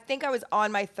think I was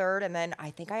on my 3rd, and then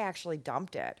I think I actually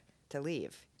dumped it to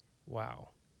leave. Wow.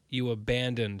 You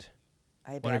abandoned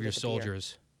one of your the beer.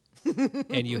 soldiers.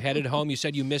 And you headed home. You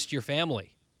said you missed your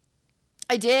family.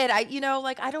 I did.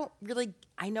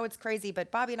 I know it's crazy,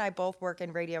 but Bobby and I both work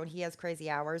in radio, and he has crazy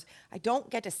hours. I don't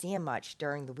get to see him much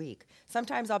during the week.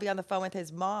 Sometimes I'll be on the phone with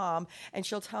his mom, and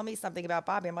she'll tell me something about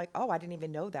Bobby. I'm like, oh, I didn't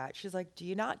even know that. She's like, do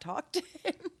you not talk to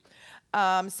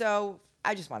him? So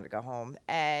I just wanted to go home.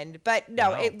 But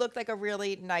no, It looked like a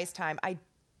really nice time. I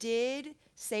did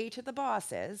say to the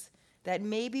bosses that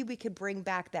maybe we could bring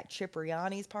back that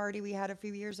Cipriani's party we had a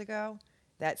few years ago.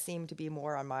 That seemed to be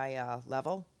more on my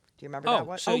level. Do you remember that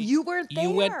one? So you weren't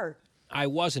there. I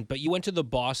wasn't, but you went to the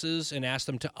bosses and asked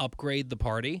them to upgrade the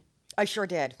party? I sure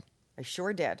did.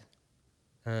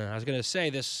 I was going to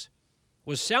say, this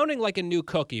was sounding like a new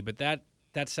Cookie, but that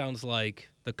sounds like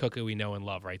the Cookie we know and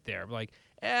love right there. Like,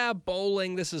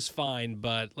 bowling, this is fine,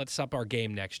 but let's up our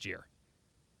game next year.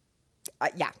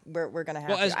 Yeah, we're going to have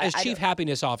to. Well, as Chief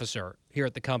Happiness Officer here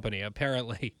at the company,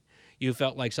 apparently you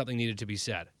felt like something needed to be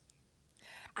said.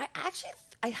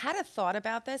 I had a thought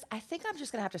about this. I think I'm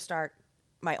just going to have to start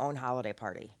my own holiday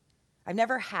party. I've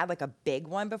never had like a big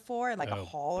one before, in like a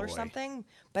hall or something,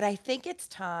 but I think it's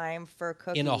time for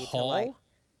Cookie in a hall.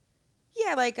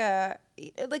 Like a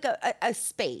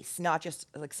space, not just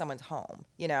like someone's home,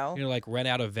 you know? You're like rent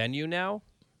out a venue now?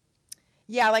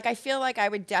 Yeah, like I feel like I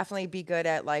would definitely be good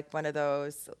at like one of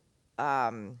those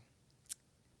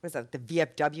what is that, the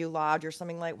VFW Lodge or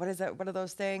something like, what is that? What are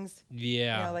those things?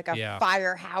 Yeah. You know, like a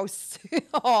firehouse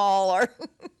hall or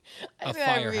a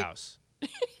firehouse. You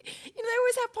know, they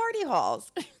always have party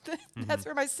halls. That's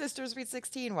where my sister's Sweet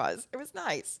 16 was. It was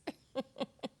nice.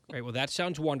 Great. Well, that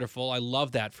sounds wonderful. I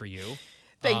love that for you.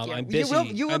 Thank you. I'm busy.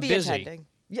 You will I'm be busy. attending.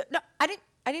 Yeah, no, I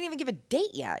didn't even give a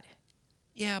date yet.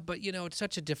 Yeah, but you know, it's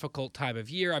such a difficult time of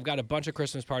year. I've got a bunch of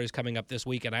Christmas parties coming up this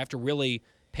week, and I have to really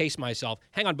pace myself.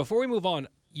 Hang on, before we move on,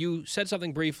 you said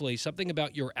something briefly, something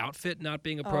about your outfit not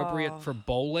being appropriate for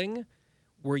bowling.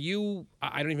 Were you?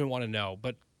 I don't even want to know,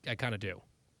 but I kind of do.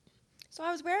 So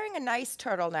I was wearing a nice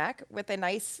turtleneck with a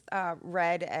nice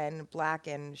red and black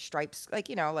and stripes, like,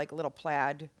 you know, like a little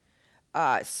plaid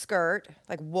skirt,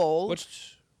 like wool.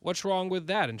 What's wrong with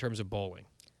that in terms of bowling?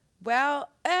 Well,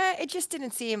 it just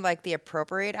didn't seem like the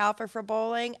appropriate outfit for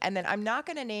bowling. And then I'm not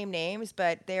going to name names,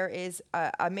 but there is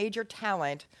a major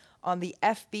talent on the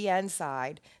FBN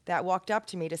side that walked up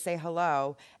to me to say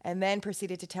hello and then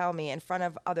proceeded to tell me in front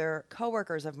of other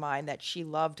coworkers of mine that she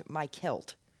loved my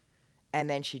kilt. And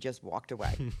then she just walked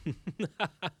away.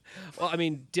 Well, I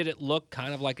mean, did it look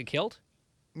kind of like a kilt?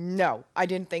 No, I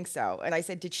didn't think so. And I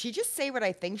said, did she just say what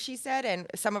I think she said? And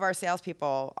some of our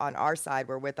salespeople on our side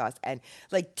were with us and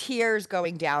like tears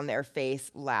going down their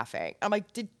face laughing. I'm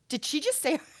like, did she just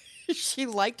say she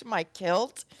liked my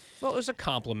kilt? Well, it was a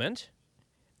compliment.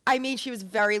 I mean, she was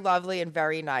very lovely and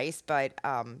very nice, but,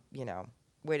 you know,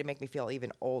 way to make me feel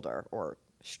even older or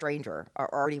stranger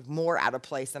or already more out of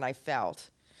place than I felt.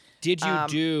 Did you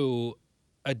do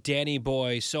a Danny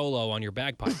Boy solo on your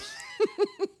bagpipes?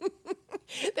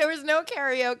 There was no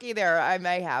karaoke there. I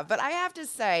may have. But I have to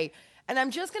say, and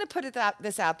I'm just going to put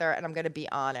this out there, and I'm going to be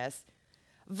honest,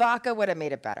 vodka would have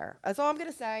made it better. That's all I'm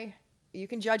going to say. You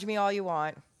can judge me all you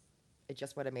want. It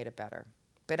just would have made it better.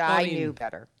 But I knew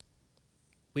better.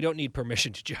 We don't need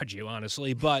permission to judge you,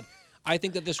 honestly. But I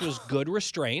think that this was good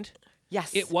restraint.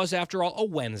 Yes. It was, after all, a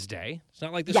Wednesday. It's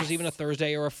not like this was even a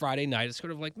Thursday or a Friday night. It's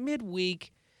sort of like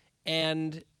midweek.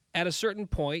 And at a certain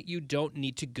point, you don't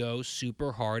need to go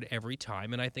super hard every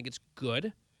time. And I think it's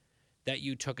good that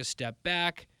you took a step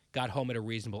back, got home at a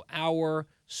reasonable hour,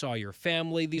 saw your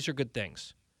family. These are good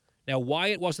things. Now,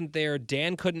 Wyatt wasn't there.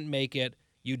 Dan couldn't make it.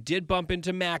 You did bump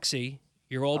into Maxie,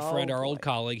 your old friend, our old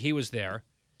colleague. He was there.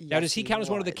 Yes, now, does he count as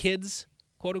one of the kids,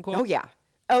 quote unquote? Oh, yeah.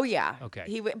 Oh, yeah.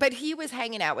 Okay. But he was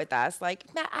hanging out with us. Like,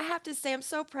 I have to say, I'm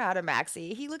so proud of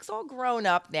Maxie. He looks all grown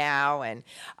up now. And,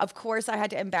 of course, I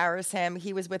had to embarrass him.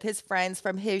 He was with his friends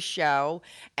from his show.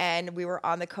 And we were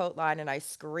on the coat line, and I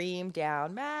screamed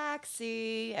down,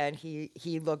 Maxie. And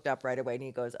he looked up right away, and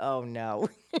he goes, oh, no.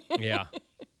 Yeah.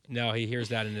 No, he hears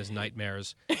that in his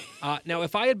nightmares. Now,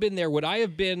 if I had been there, would I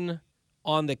have been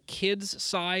on the kids'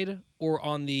 side or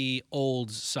on the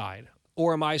olds' side?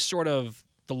 Or am I sort of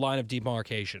the line of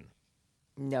demarcation?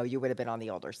 No, you would have been on the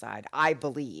older side, I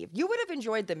believe. You would have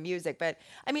enjoyed the music, but,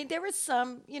 I mean, there was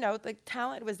some, you know, the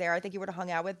talent was there. I think you would have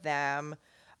hung out with them.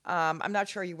 I'm not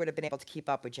sure you would have been able to keep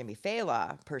up with Jimmy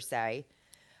Fallon, per se.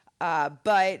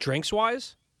 But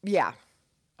drinks-wise? Yeah.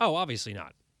 Oh, obviously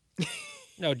not.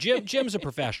 No, Jim's a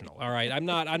professional, all right? I'm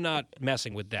not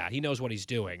messing with that. He knows what he's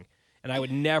doing, and I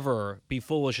would never be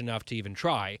foolish enough to even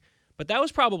try. But that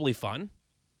was probably fun.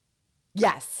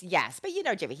 Yes. But you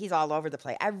know, Jimmy, he's all over the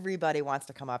place. Everybody wants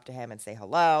to come up to him and say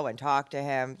hello and talk to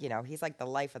him. You know, he's like the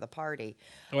life of the party.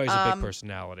 Oh, he's a big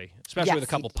personality. Especially with a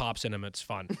couple pops in him, it's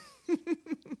fun.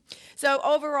 So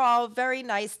overall, very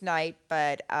nice night.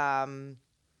 But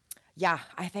yeah,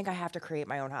 I think I have to create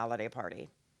my own holiday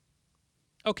party.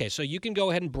 Okay, so you can go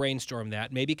ahead and brainstorm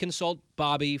that. Maybe consult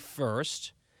Bobby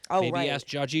first. Oh, Maybe right. ask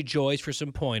Judgy Joyce for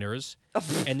some pointers.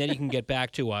 And then you can get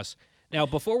back to us. Now,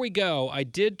 before we go, I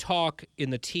did talk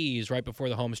in the tease right before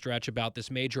the home stretch about this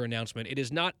major announcement. It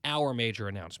is not our major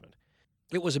announcement.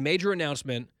 It was a major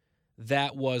announcement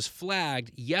that was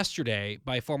flagged yesterday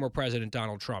by former President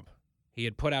Donald Trump. He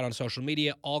had put out on social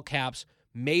media, all caps,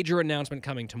 major announcement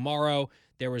coming tomorrow.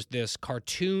 There was this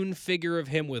cartoon figure of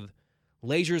him with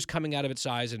lasers coming out of its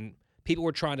eyes, and people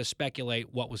were trying to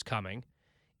speculate what was coming.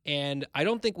 And I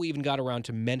don't think we even got around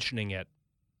to mentioning it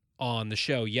on the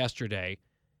show yesterday.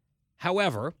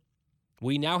 However,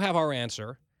 we now have our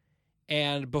answer,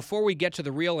 and before we get to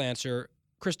the real answer,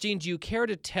 Christine, do you care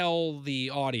to tell the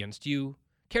audience, do you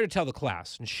care to tell the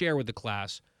class and share with the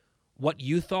class what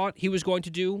you thought he was going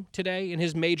to do today in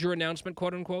his major announcement,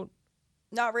 quote unquote?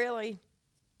 Not really.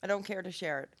 I don't care to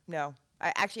share it. No.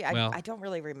 I don't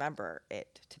really remember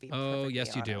it, to be perfectly honest. Oh,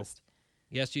 yes, you do.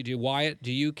 Yes, you do. Wyatt,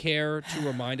 do you care to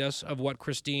remind us of what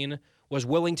Christine was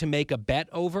willing to make a bet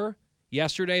over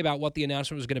yesterday about what the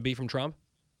announcement was going to be from Trump?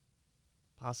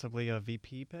 Possibly a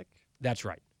VP pick? That's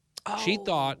right. She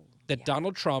thought that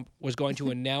Donald Trump was going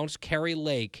to announce Kari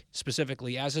Lake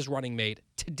specifically as his running mate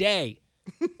today,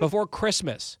 before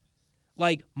Christmas,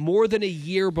 like more than a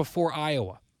year before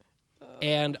Iowa.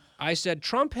 And I said,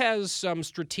 Trump has some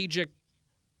strategic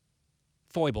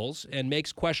foibles and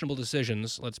makes questionable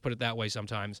decisions, let's put it that way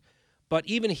sometimes. But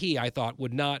even he, I thought,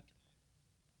 would not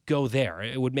go there.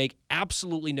 It would make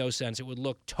absolutely no sense. It would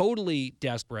look totally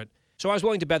desperate. So I was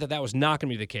willing to bet that that was not going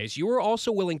to be the case. You were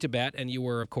also willing to bet, and you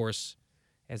were, of course,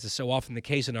 as is so often the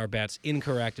case in our bets,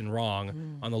 incorrect and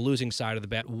wrong on the losing side of the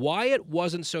bet. Wyatt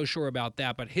wasn't so sure about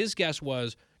that, but his guess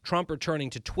was Trump returning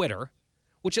to Twitter,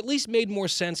 which at least made more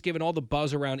sense given all the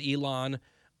buzz around Elon.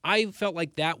 I felt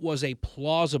like that was a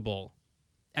plausible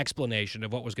explanation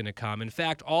of what was going to come. In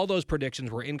fact, all those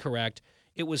predictions were incorrect.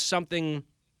 It was something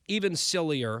even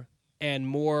sillier and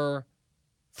more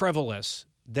frivolous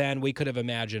than we could have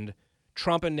imagined.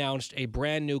 Trump announced a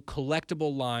brand new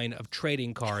collectible line of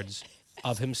trading cards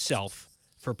of himself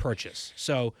for purchase.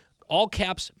 So, all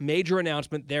caps, major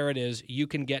announcement, there it is. You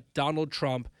can get Donald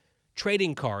Trump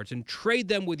trading cards and trade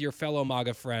them with your fellow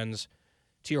MAGA friends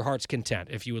to your heart's content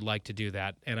if you would like to do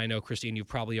that. And I know, Christine, you've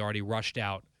probably already rushed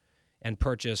out and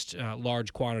purchased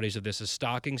large quantities of this as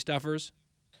stocking stuffers.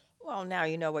 Well, now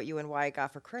you know what you and Wyatt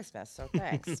got for Christmas, so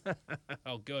thanks.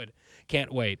 Oh, good.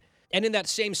 Can't wait. And in that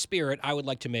same spirit, I would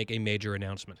like to make a major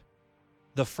announcement.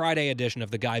 The Friday edition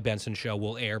of The Guy Benson Show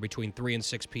will air between 3 and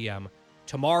 6 p.m.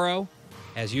 tomorrow,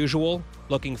 as usual.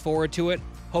 Looking forward to it.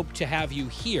 Hope to have you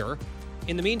here.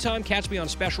 In the meantime, catch me on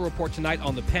Special Report tonight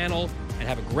on the panel, and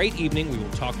have a great evening. We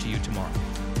will talk to you tomorrow.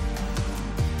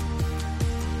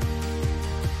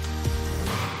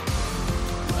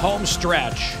 Home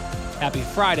stretch. Happy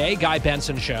Friday, Guy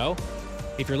Benson Show.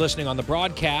 If you're listening on the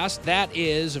broadcast, that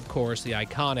is, of course, the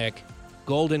iconic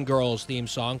Golden Girls theme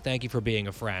song, Thank You for Being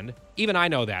a Friend. Even I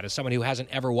know that as someone who hasn't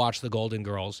ever watched the Golden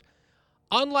Girls.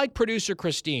 Unlike producer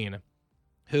Christine,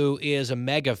 who is a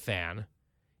mega fan,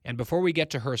 and before we get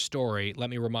to her story, let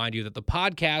me remind you that the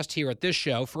podcast here at this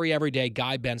show, free every day,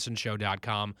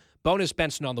 GuyBensonShow.com. Bonus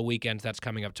Benson on the weekends, that's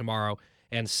coming up tomorrow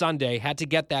and Sunday. Had to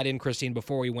get that in, Christine,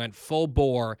 before we went full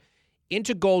bore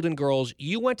into Golden Girls.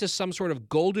 You went to some sort of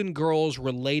Golden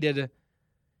Girls-related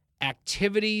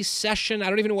activity session. I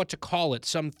don't even know what to call it.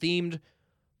 Some themed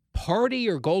party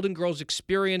or Golden Girls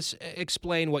experience.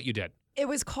 Explain what you did. It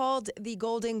was called the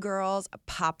Golden Girls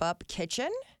Pop-Up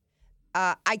Kitchen.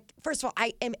 First of all,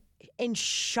 I am in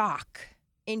shock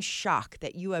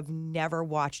that you have never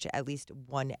watched at least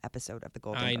one episode of the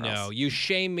Golden Girls. I know. You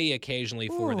shame me occasionally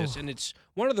for this, and it's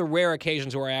one of the rare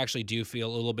occasions where I actually do feel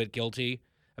a little bit guilty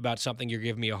about something you're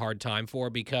giving me a hard time for,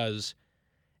 because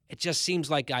it just seems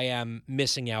like I am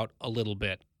missing out a little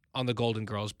bit on the Golden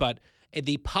Girls. But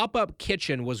the pop-up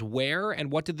kitchen was where, and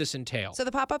what did this entail? So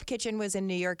the pop-up kitchen was in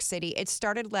New York City. It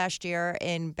started last year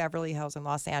in Beverly Hills in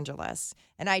Los Angeles.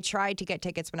 And I tried to get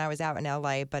tickets when I was out in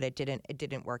LA, but it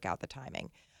didn't work out, the timing.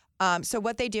 So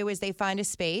what they do is they find a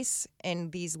space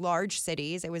in these large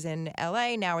cities. It was in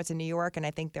LA, now it's in New York, and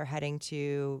I think they're heading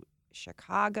to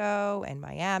Chicago and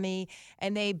Miami.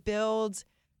 And they build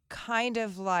kind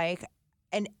of like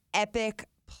an epic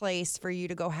place for you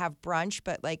to go have brunch,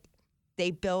 but like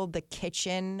they build the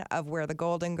kitchen of where the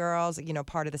Golden Girls,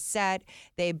 part of the set.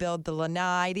 They build the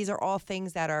lanai. These are all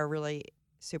things that are really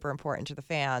super important to the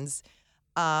fans.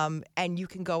 And you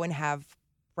can go and have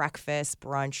breakfast,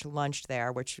 brunch, lunch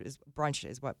there, brunch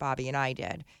is what Bobby and I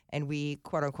did. And we,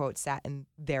 quote unquote, sat in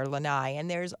their lanai. And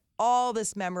there's all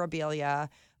this memorabilia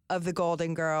of the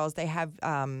Golden Girls. They have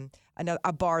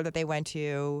a bar that they went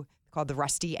to called the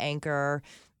Rusty Anchor.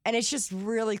 And it's just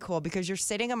really cool because you're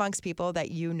sitting amongst people that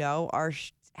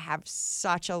have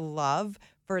such a love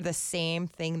for the same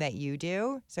thing that you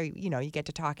do. So, you get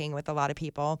to talking with a lot of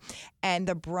people. And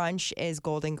the brunch is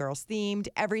Golden Girls themed.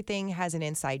 Everything has an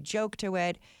inside joke to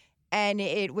it. And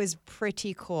it was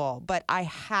pretty cool. But I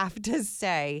have to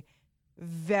say,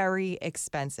 very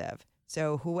expensive.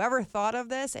 So whoever thought of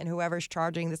this and whoever's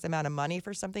charging this amount of money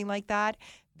for something like that,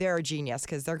 they're a genius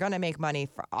because they're going to make money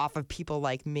off of people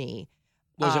like me.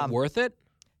 Was it worth it?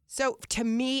 So to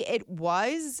me, it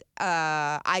was.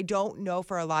 I don't know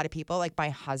for a lot of people. Like my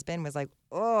husband was like,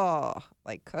 oh,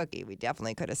 like Cookie, we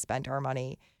definitely could have spent our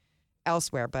money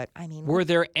elsewhere. But I mean. Were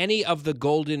there any of the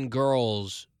Golden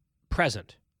Girls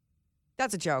present?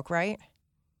 That's a joke, right?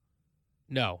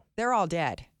 No. They're all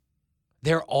dead.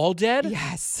 They're all dead?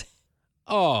 Yes.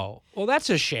 Oh, well, that's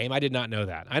a shame. I did not know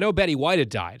that. I know Betty White had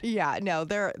died. Yeah, no,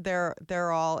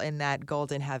 they're all in that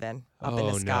golden heaven up in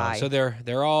the sky. No. So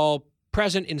they're all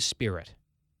present in spirit.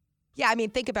 Yeah, I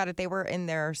mean, think about it. They were in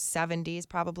their 70s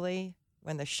probably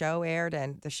when the show aired,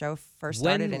 and the show first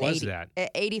started when in was that?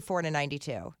 84 to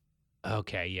 92.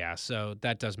 Okay, yeah, so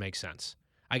that does make sense.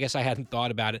 I guess I hadn't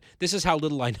thought about it. This is how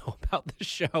little I know about the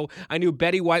show. I knew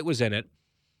Betty White was in it,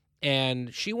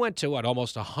 and she went to,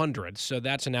 almost 100, so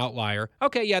that's an outlier.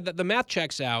 Okay, yeah, the math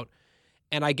checks out,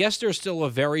 and I guess there's still a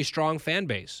very strong fan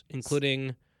base,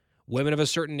 including women of a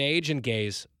certain age and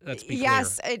gays. Let's be clear.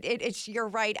 Yes, it's you're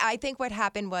right. I think what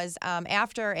happened was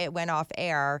after it went off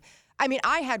air, I mean,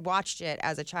 I had watched it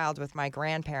as a child with my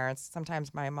grandparents.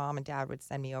 Sometimes my mom and dad would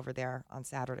send me over there on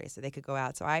Saturday so they could go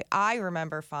out. So I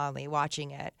remember fondly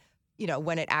watching it,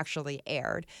 when it actually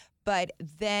aired. But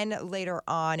then later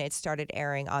on, it started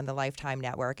airing on the Lifetime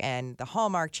Network and the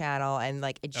Hallmark Channel, and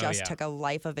it just took a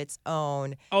life of its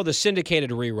own. Oh, the syndicated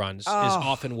reruns is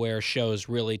often where shows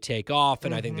really take off,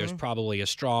 and I think there's probably a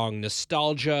strong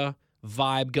nostalgia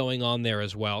vibe going on there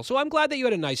as well. So I'm glad that you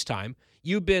had a nice time.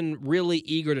 You've been really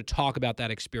eager to talk about that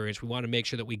experience. We want to make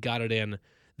sure that we got it in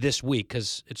this week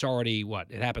because it's already,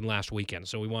 it happened last weekend.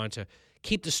 So we wanted to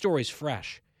keep the stories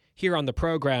fresh here on the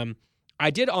program.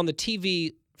 I did on the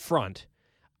TV front.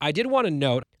 I did want to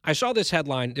note, I saw this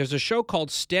headline. There's a show called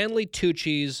Stanley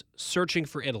Tucci's Searching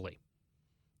for Italy.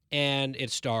 And it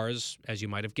stars, as you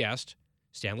might have guessed,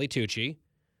 Stanley Tucci,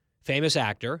 famous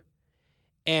actor.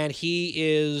 And he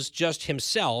is just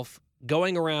himself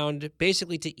going around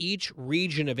basically to each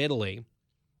region of Italy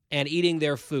and eating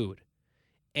their food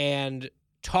and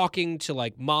talking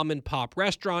to mom and pop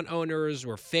restaurant owners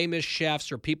or famous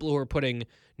chefs or people who are putting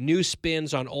new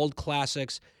spins on old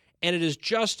classics. And it is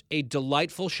just a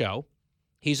delightful show.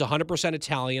 He's 100%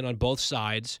 Italian on both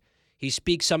sides. He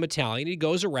speaks some Italian. He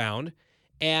goes around,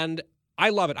 and I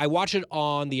love it. I watch it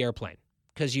on the airplane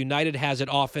because United has it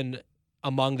often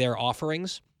among their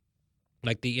offerings,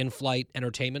 like the in-flight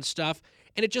entertainment stuff,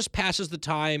 and it just passes the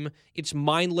time. It's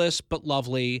mindless but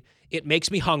lovely. It makes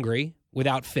me hungry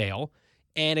without fail,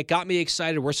 and it got me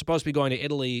excited. We're supposed to be going to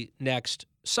Italy next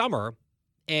summer,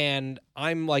 and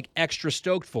I'm extra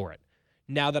stoked for it.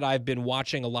 Now that I've been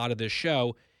watching a lot of this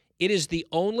show, it is the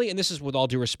only, and this is with all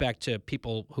due respect to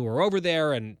people who are over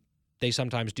there, and they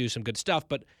sometimes do some good stuff,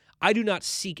 but I do not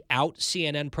seek out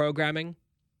CNN programming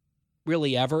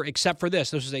really ever, except for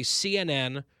this. This is a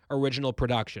CNN original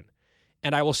production.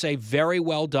 And I will say very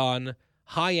well done,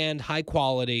 high-end, high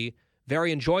quality,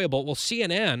 very enjoyable. Well,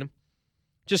 CNN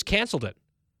just canceled it.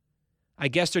 I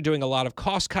guess they're doing a lot of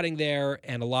cost-cutting there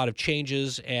and a lot of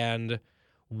changes, and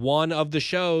one of the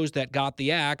shows that got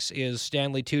the axe is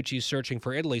Stanley Tucci's Searching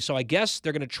for Italy. So I guess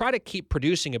they're going to try to keep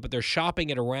producing it, but they're shopping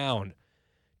it around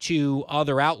to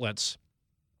other outlets.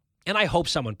 And I hope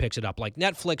someone picks it up, like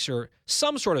Netflix or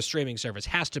some sort of streaming service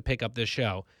has to pick up this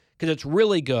show because it's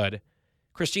really good.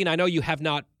 Christine, I know you have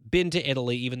not been to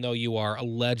Italy, even though you are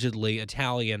allegedly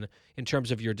Italian in terms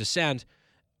of your descent.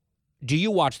 Do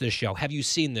you watch this show? Have you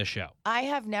seen this show? I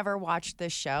have never watched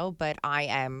this show, but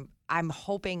I'm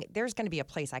hoping there's going to be a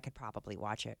place I could probably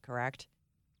watch it, correct?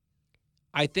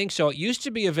 I think so. It used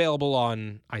to be available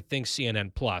on, I think,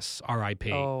 CNN Plus, RIP.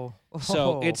 Oh.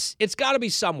 So it's got to be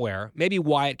somewhere. Maybe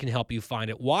Wyatt can help you find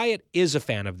it. Wyatt is a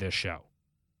fan of this show.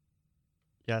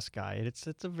 Yes, Guy. It's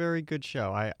a very good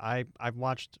show. I've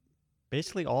watched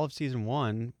basically all of season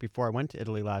 1 before I went to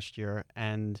Italy last year,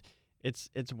 and it's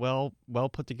well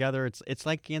put together. It's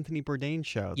like Anthony Bourdain's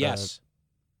show. Yes,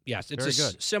 it's very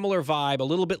good. Similar vibe, a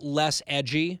little bit less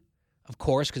edgy, of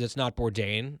course, because it's not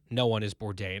Bourdain. No one is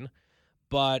Bourdain.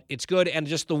 But it's good, and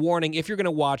just the warning, if you're going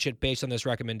to watch it based on this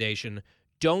recommendation,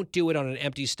 don't do it on an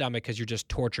empty stomach because you're just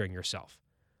torturing yourself.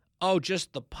 Oh,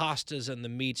 just the pastas and the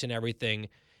meats and everything.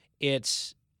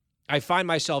 I find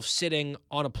myself sitting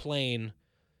on a plane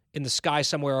in the sky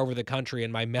somewhere over the country,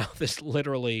 and my mouth is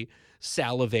literally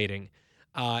salivating.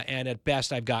 And at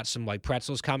best, I've got some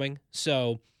pretzels coming.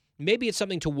 So maybe it's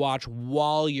something to watch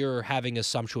while you're having a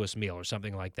sumptuous meal or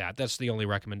something like that. That's the only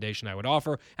recommendation I would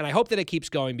offer. And I hope that it keeps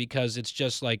going because it's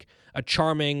just a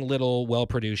charming little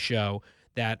well-produced show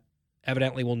that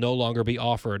evidently will no longer be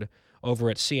offered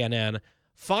over at CNN.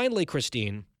 Finally,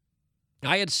 Christine,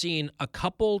 I had seen a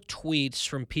couple tweets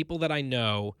from people that I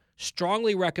know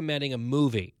strongly recommending a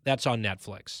movie that's on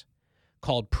Netflix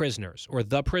called Prisoners or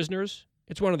The Prisoners.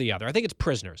 It's one or the other. I think it's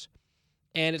Prisoners.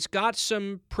 And it's got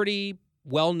some pretty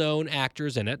well-known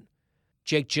actors in it.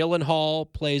 Jake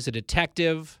Gyllenhaal plays a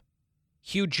detective.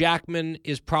 Hugh Jackman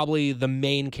is probably the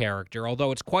main character,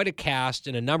 although it's quite a cast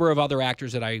and a number of other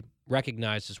actors that I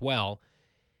recognized as well.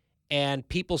 And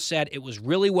people said it was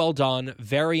really well done,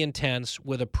 very intense,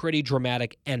 with a pretty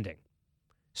dramatic ending.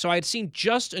 So I had seen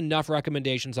just enough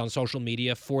recommendations on social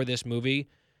media for this movie,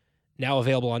 now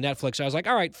available on Netflix. I was like,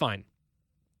 all right, fine.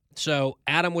 So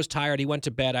Adam was tired. He went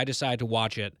to bed. I decided to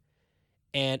watch it.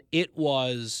 And it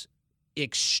was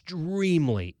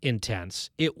extremely intense.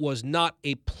 It was not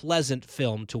a pleasant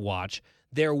film to watch.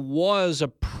 There was a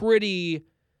pretty,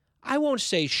 I won't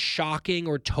say shocking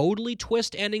or totally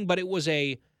twist ending, but it was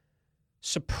a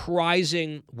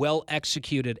surprising,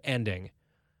 well-executed ending.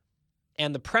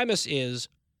 And the premise is,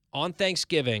 on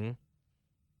Thanksgiving,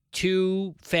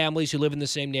 two families who live in the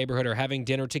same neighborhood are having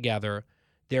dinner together.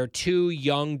 Their two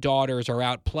young daughters are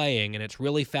out playing, and it's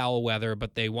really foul weather,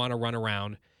 but they want to run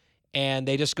around, and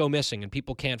they just go missing, and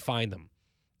people can't find them.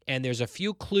 And there's a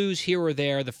few clues here or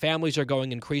there. The families are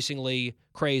going increasingly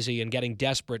crazy and getting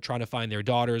desperate trying to find their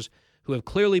daughters who have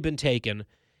clearly been taken.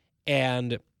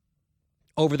 And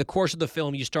over the course of the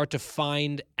film, you start to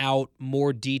find out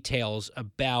more details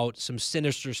about some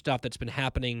sinister stuff that's been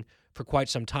happening for quite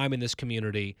some time in this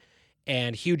community.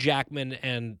 And Hugh Jackman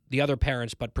and the other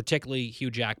parents, but particularly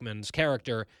Hugh Jackman's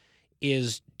character,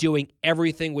 is doing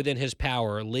everything within his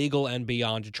power, legal and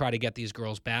beyond, to try to get these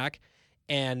girls back.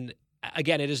 And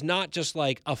again, it is not just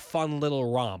like a fun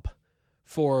little romp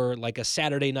for like a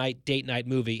Saturday night, date night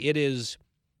movie. It is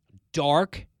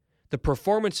dark. The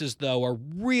performances, though, are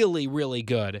really, really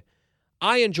good.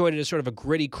 I enjoyed it as sort of a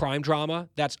gritty crime drama.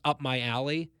 That's up my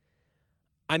alley.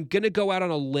 I'm going to go out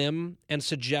on a limb and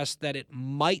suggest that it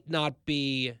might not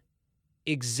be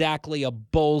exactly a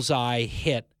bullseye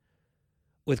hit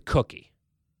with Cookie.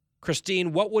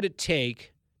 Christine, what would it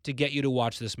take to get you to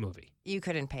watch this movie? You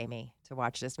couldn't pay me to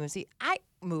watch this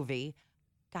movie.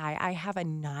 Guy, I have a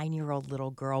 9-year-old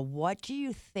little girl. What do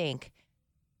you think?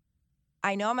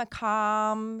 I know I'm a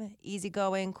calm,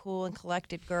 easygoing, cool, and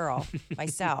collected girl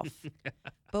myself.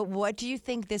 But what do you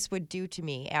think this would do to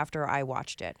me after I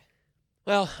watched it?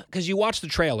 Well, because you watched the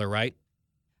trailer, right?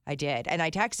 I did. And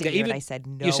I texted you and I said,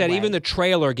 no You said way. even the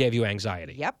trailer gave you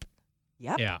anxiety. Yep.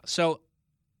 Yeah. So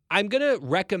I'm going to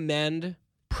recommend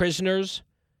Prisoners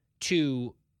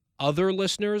to other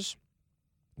listeners,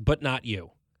 but not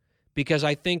you. Because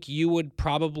I think you would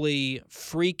probably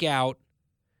freak out,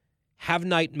 have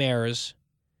nightmares.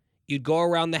 You'd go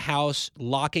around the house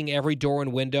locking every door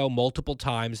and window multiple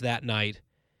times that night.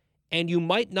 And you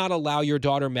might not allow your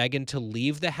daughter Megan to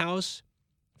leave the house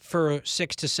for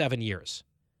 6 to 7 years.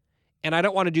 And I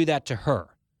don't want to do that to her.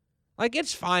 Like,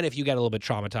 it's fine if you get a little bit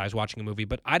traumatized watching a movie,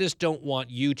 but I just don't want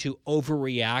you to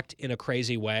overreact in a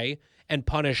crazy way and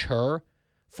punish her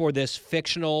for this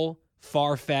fictional,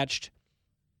 far-fetched,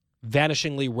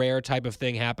 vanishingly rare type of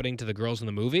thing happening to the girls in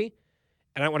the movie.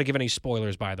 And I don't want to give any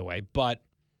spoilers, by the way, but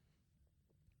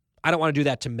I don't want to do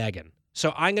that to Megan.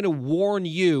 So I'm going to warn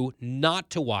you not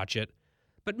to watch it.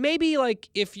 But maybe, like,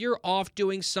 if you're off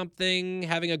doing something,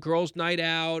 having a girls' night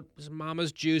out,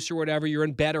 mama's juice or whatever, you're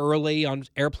in bed early on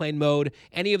airplane mode,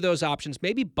 any of those options,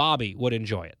 maybe Bobby would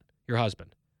enjoy it, your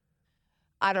husband.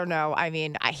 I don't know. I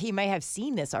mean, he may have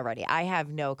seen this already. I have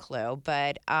no clue.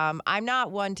 But I'm not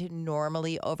one to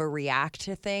normally overreact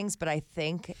to things, but I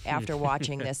think after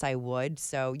watching this, I would.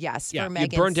 So, yes, for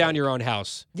Megan's you'd burn down sake. your own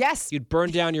house. Yes. You'd burn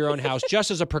down your own house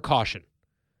just as a precaution.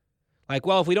 Like,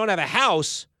 well, if we don't have a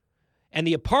house and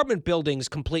the apartment building's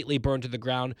completely burned to the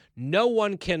ground, no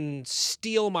one can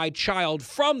steal my child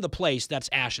from the place that's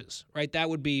ashes, right? That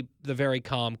would be the very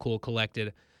calm, cool,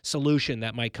 collected solution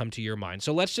that might come to your mind.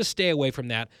 So let's just stay away from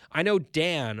that. I know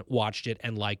Dan watched it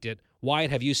and liked it. Wyatt,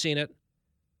 have you seen it?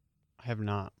 I have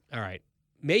not. All right.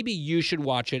 Maybe you should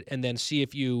watch it and then see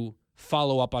if you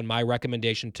follow up on my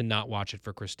recommendation to not watch it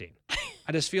for Christine.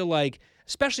 I just feel like,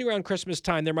 especially around Christmas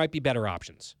time, there might be better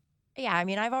options. Yeah, I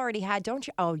mean, I've already had, don't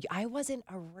you? Oh,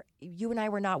 you and I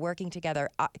were not working together.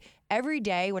 Every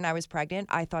day when I was pregnant,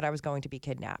 I thought I was going to be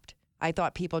kidnapped. I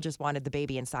thought people just wanted the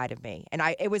baby inside of me. And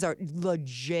it was a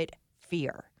legit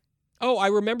fear. Oh, I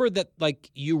remember that,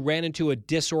 like, you ran into a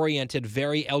disoriented,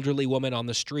 very elderly woman on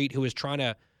the street who was trying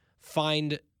to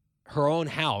find her own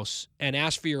house and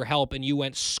asked for your help, and you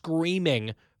went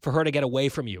screaming for her to get away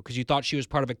from you because you thought she was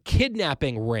part of a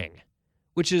kidnapping ring,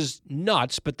 which is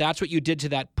nuts, but that's what you did to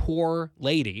that poor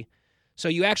lady. So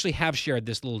you actually have shared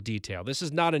this little detail. This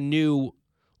is not a new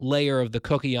layer of the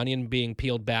cookie onion being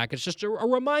peeled back. It's just a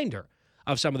reminder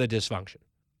of some of the dysfunction.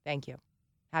 Thank you.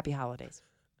 Happy holidays.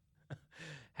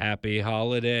 Happy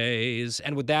holidays.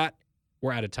 And with that,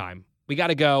 we're out of time. We got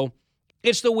to go.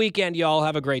 It's the weekend, y'all.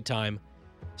 Have a great time.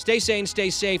 Stay sane, stay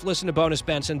safe. Listen to Bonus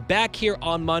Benson back here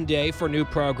on Monday for new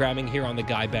programming here on The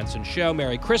Guy Benson Show.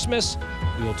 Merry Christmas.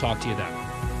 We will talk to you then.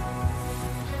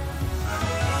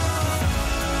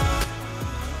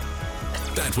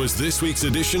 That was this week's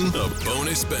edition of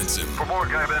Bonus Benson. For more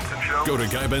Guy Benson Show, go to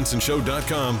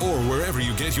GuyBensonShow.com or wherever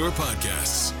you get your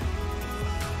podcasts.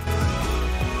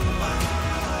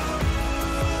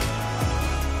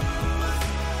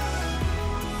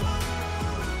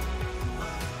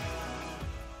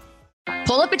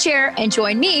 Pull up a chair and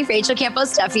join me, Rachel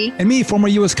Campos Duffy, and me, former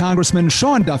U.S. Congressman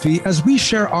Sean Duffy, as we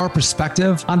share our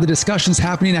perspective on the discussions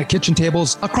happening at kitchen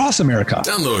tables across America.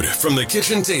 Download From the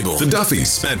Kitchen Table, The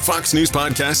Duffys at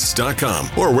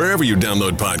foxnewspodcasts.com or wherever you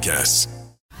download podcasts.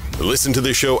 Listen to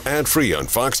the show ad-free on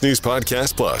Fox News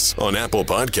Podcast Plus, on Apple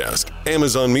Podcast,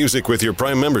 Amazon Music with your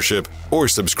Prime membership, or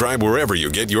subscribe wherever you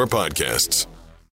get your podcasts.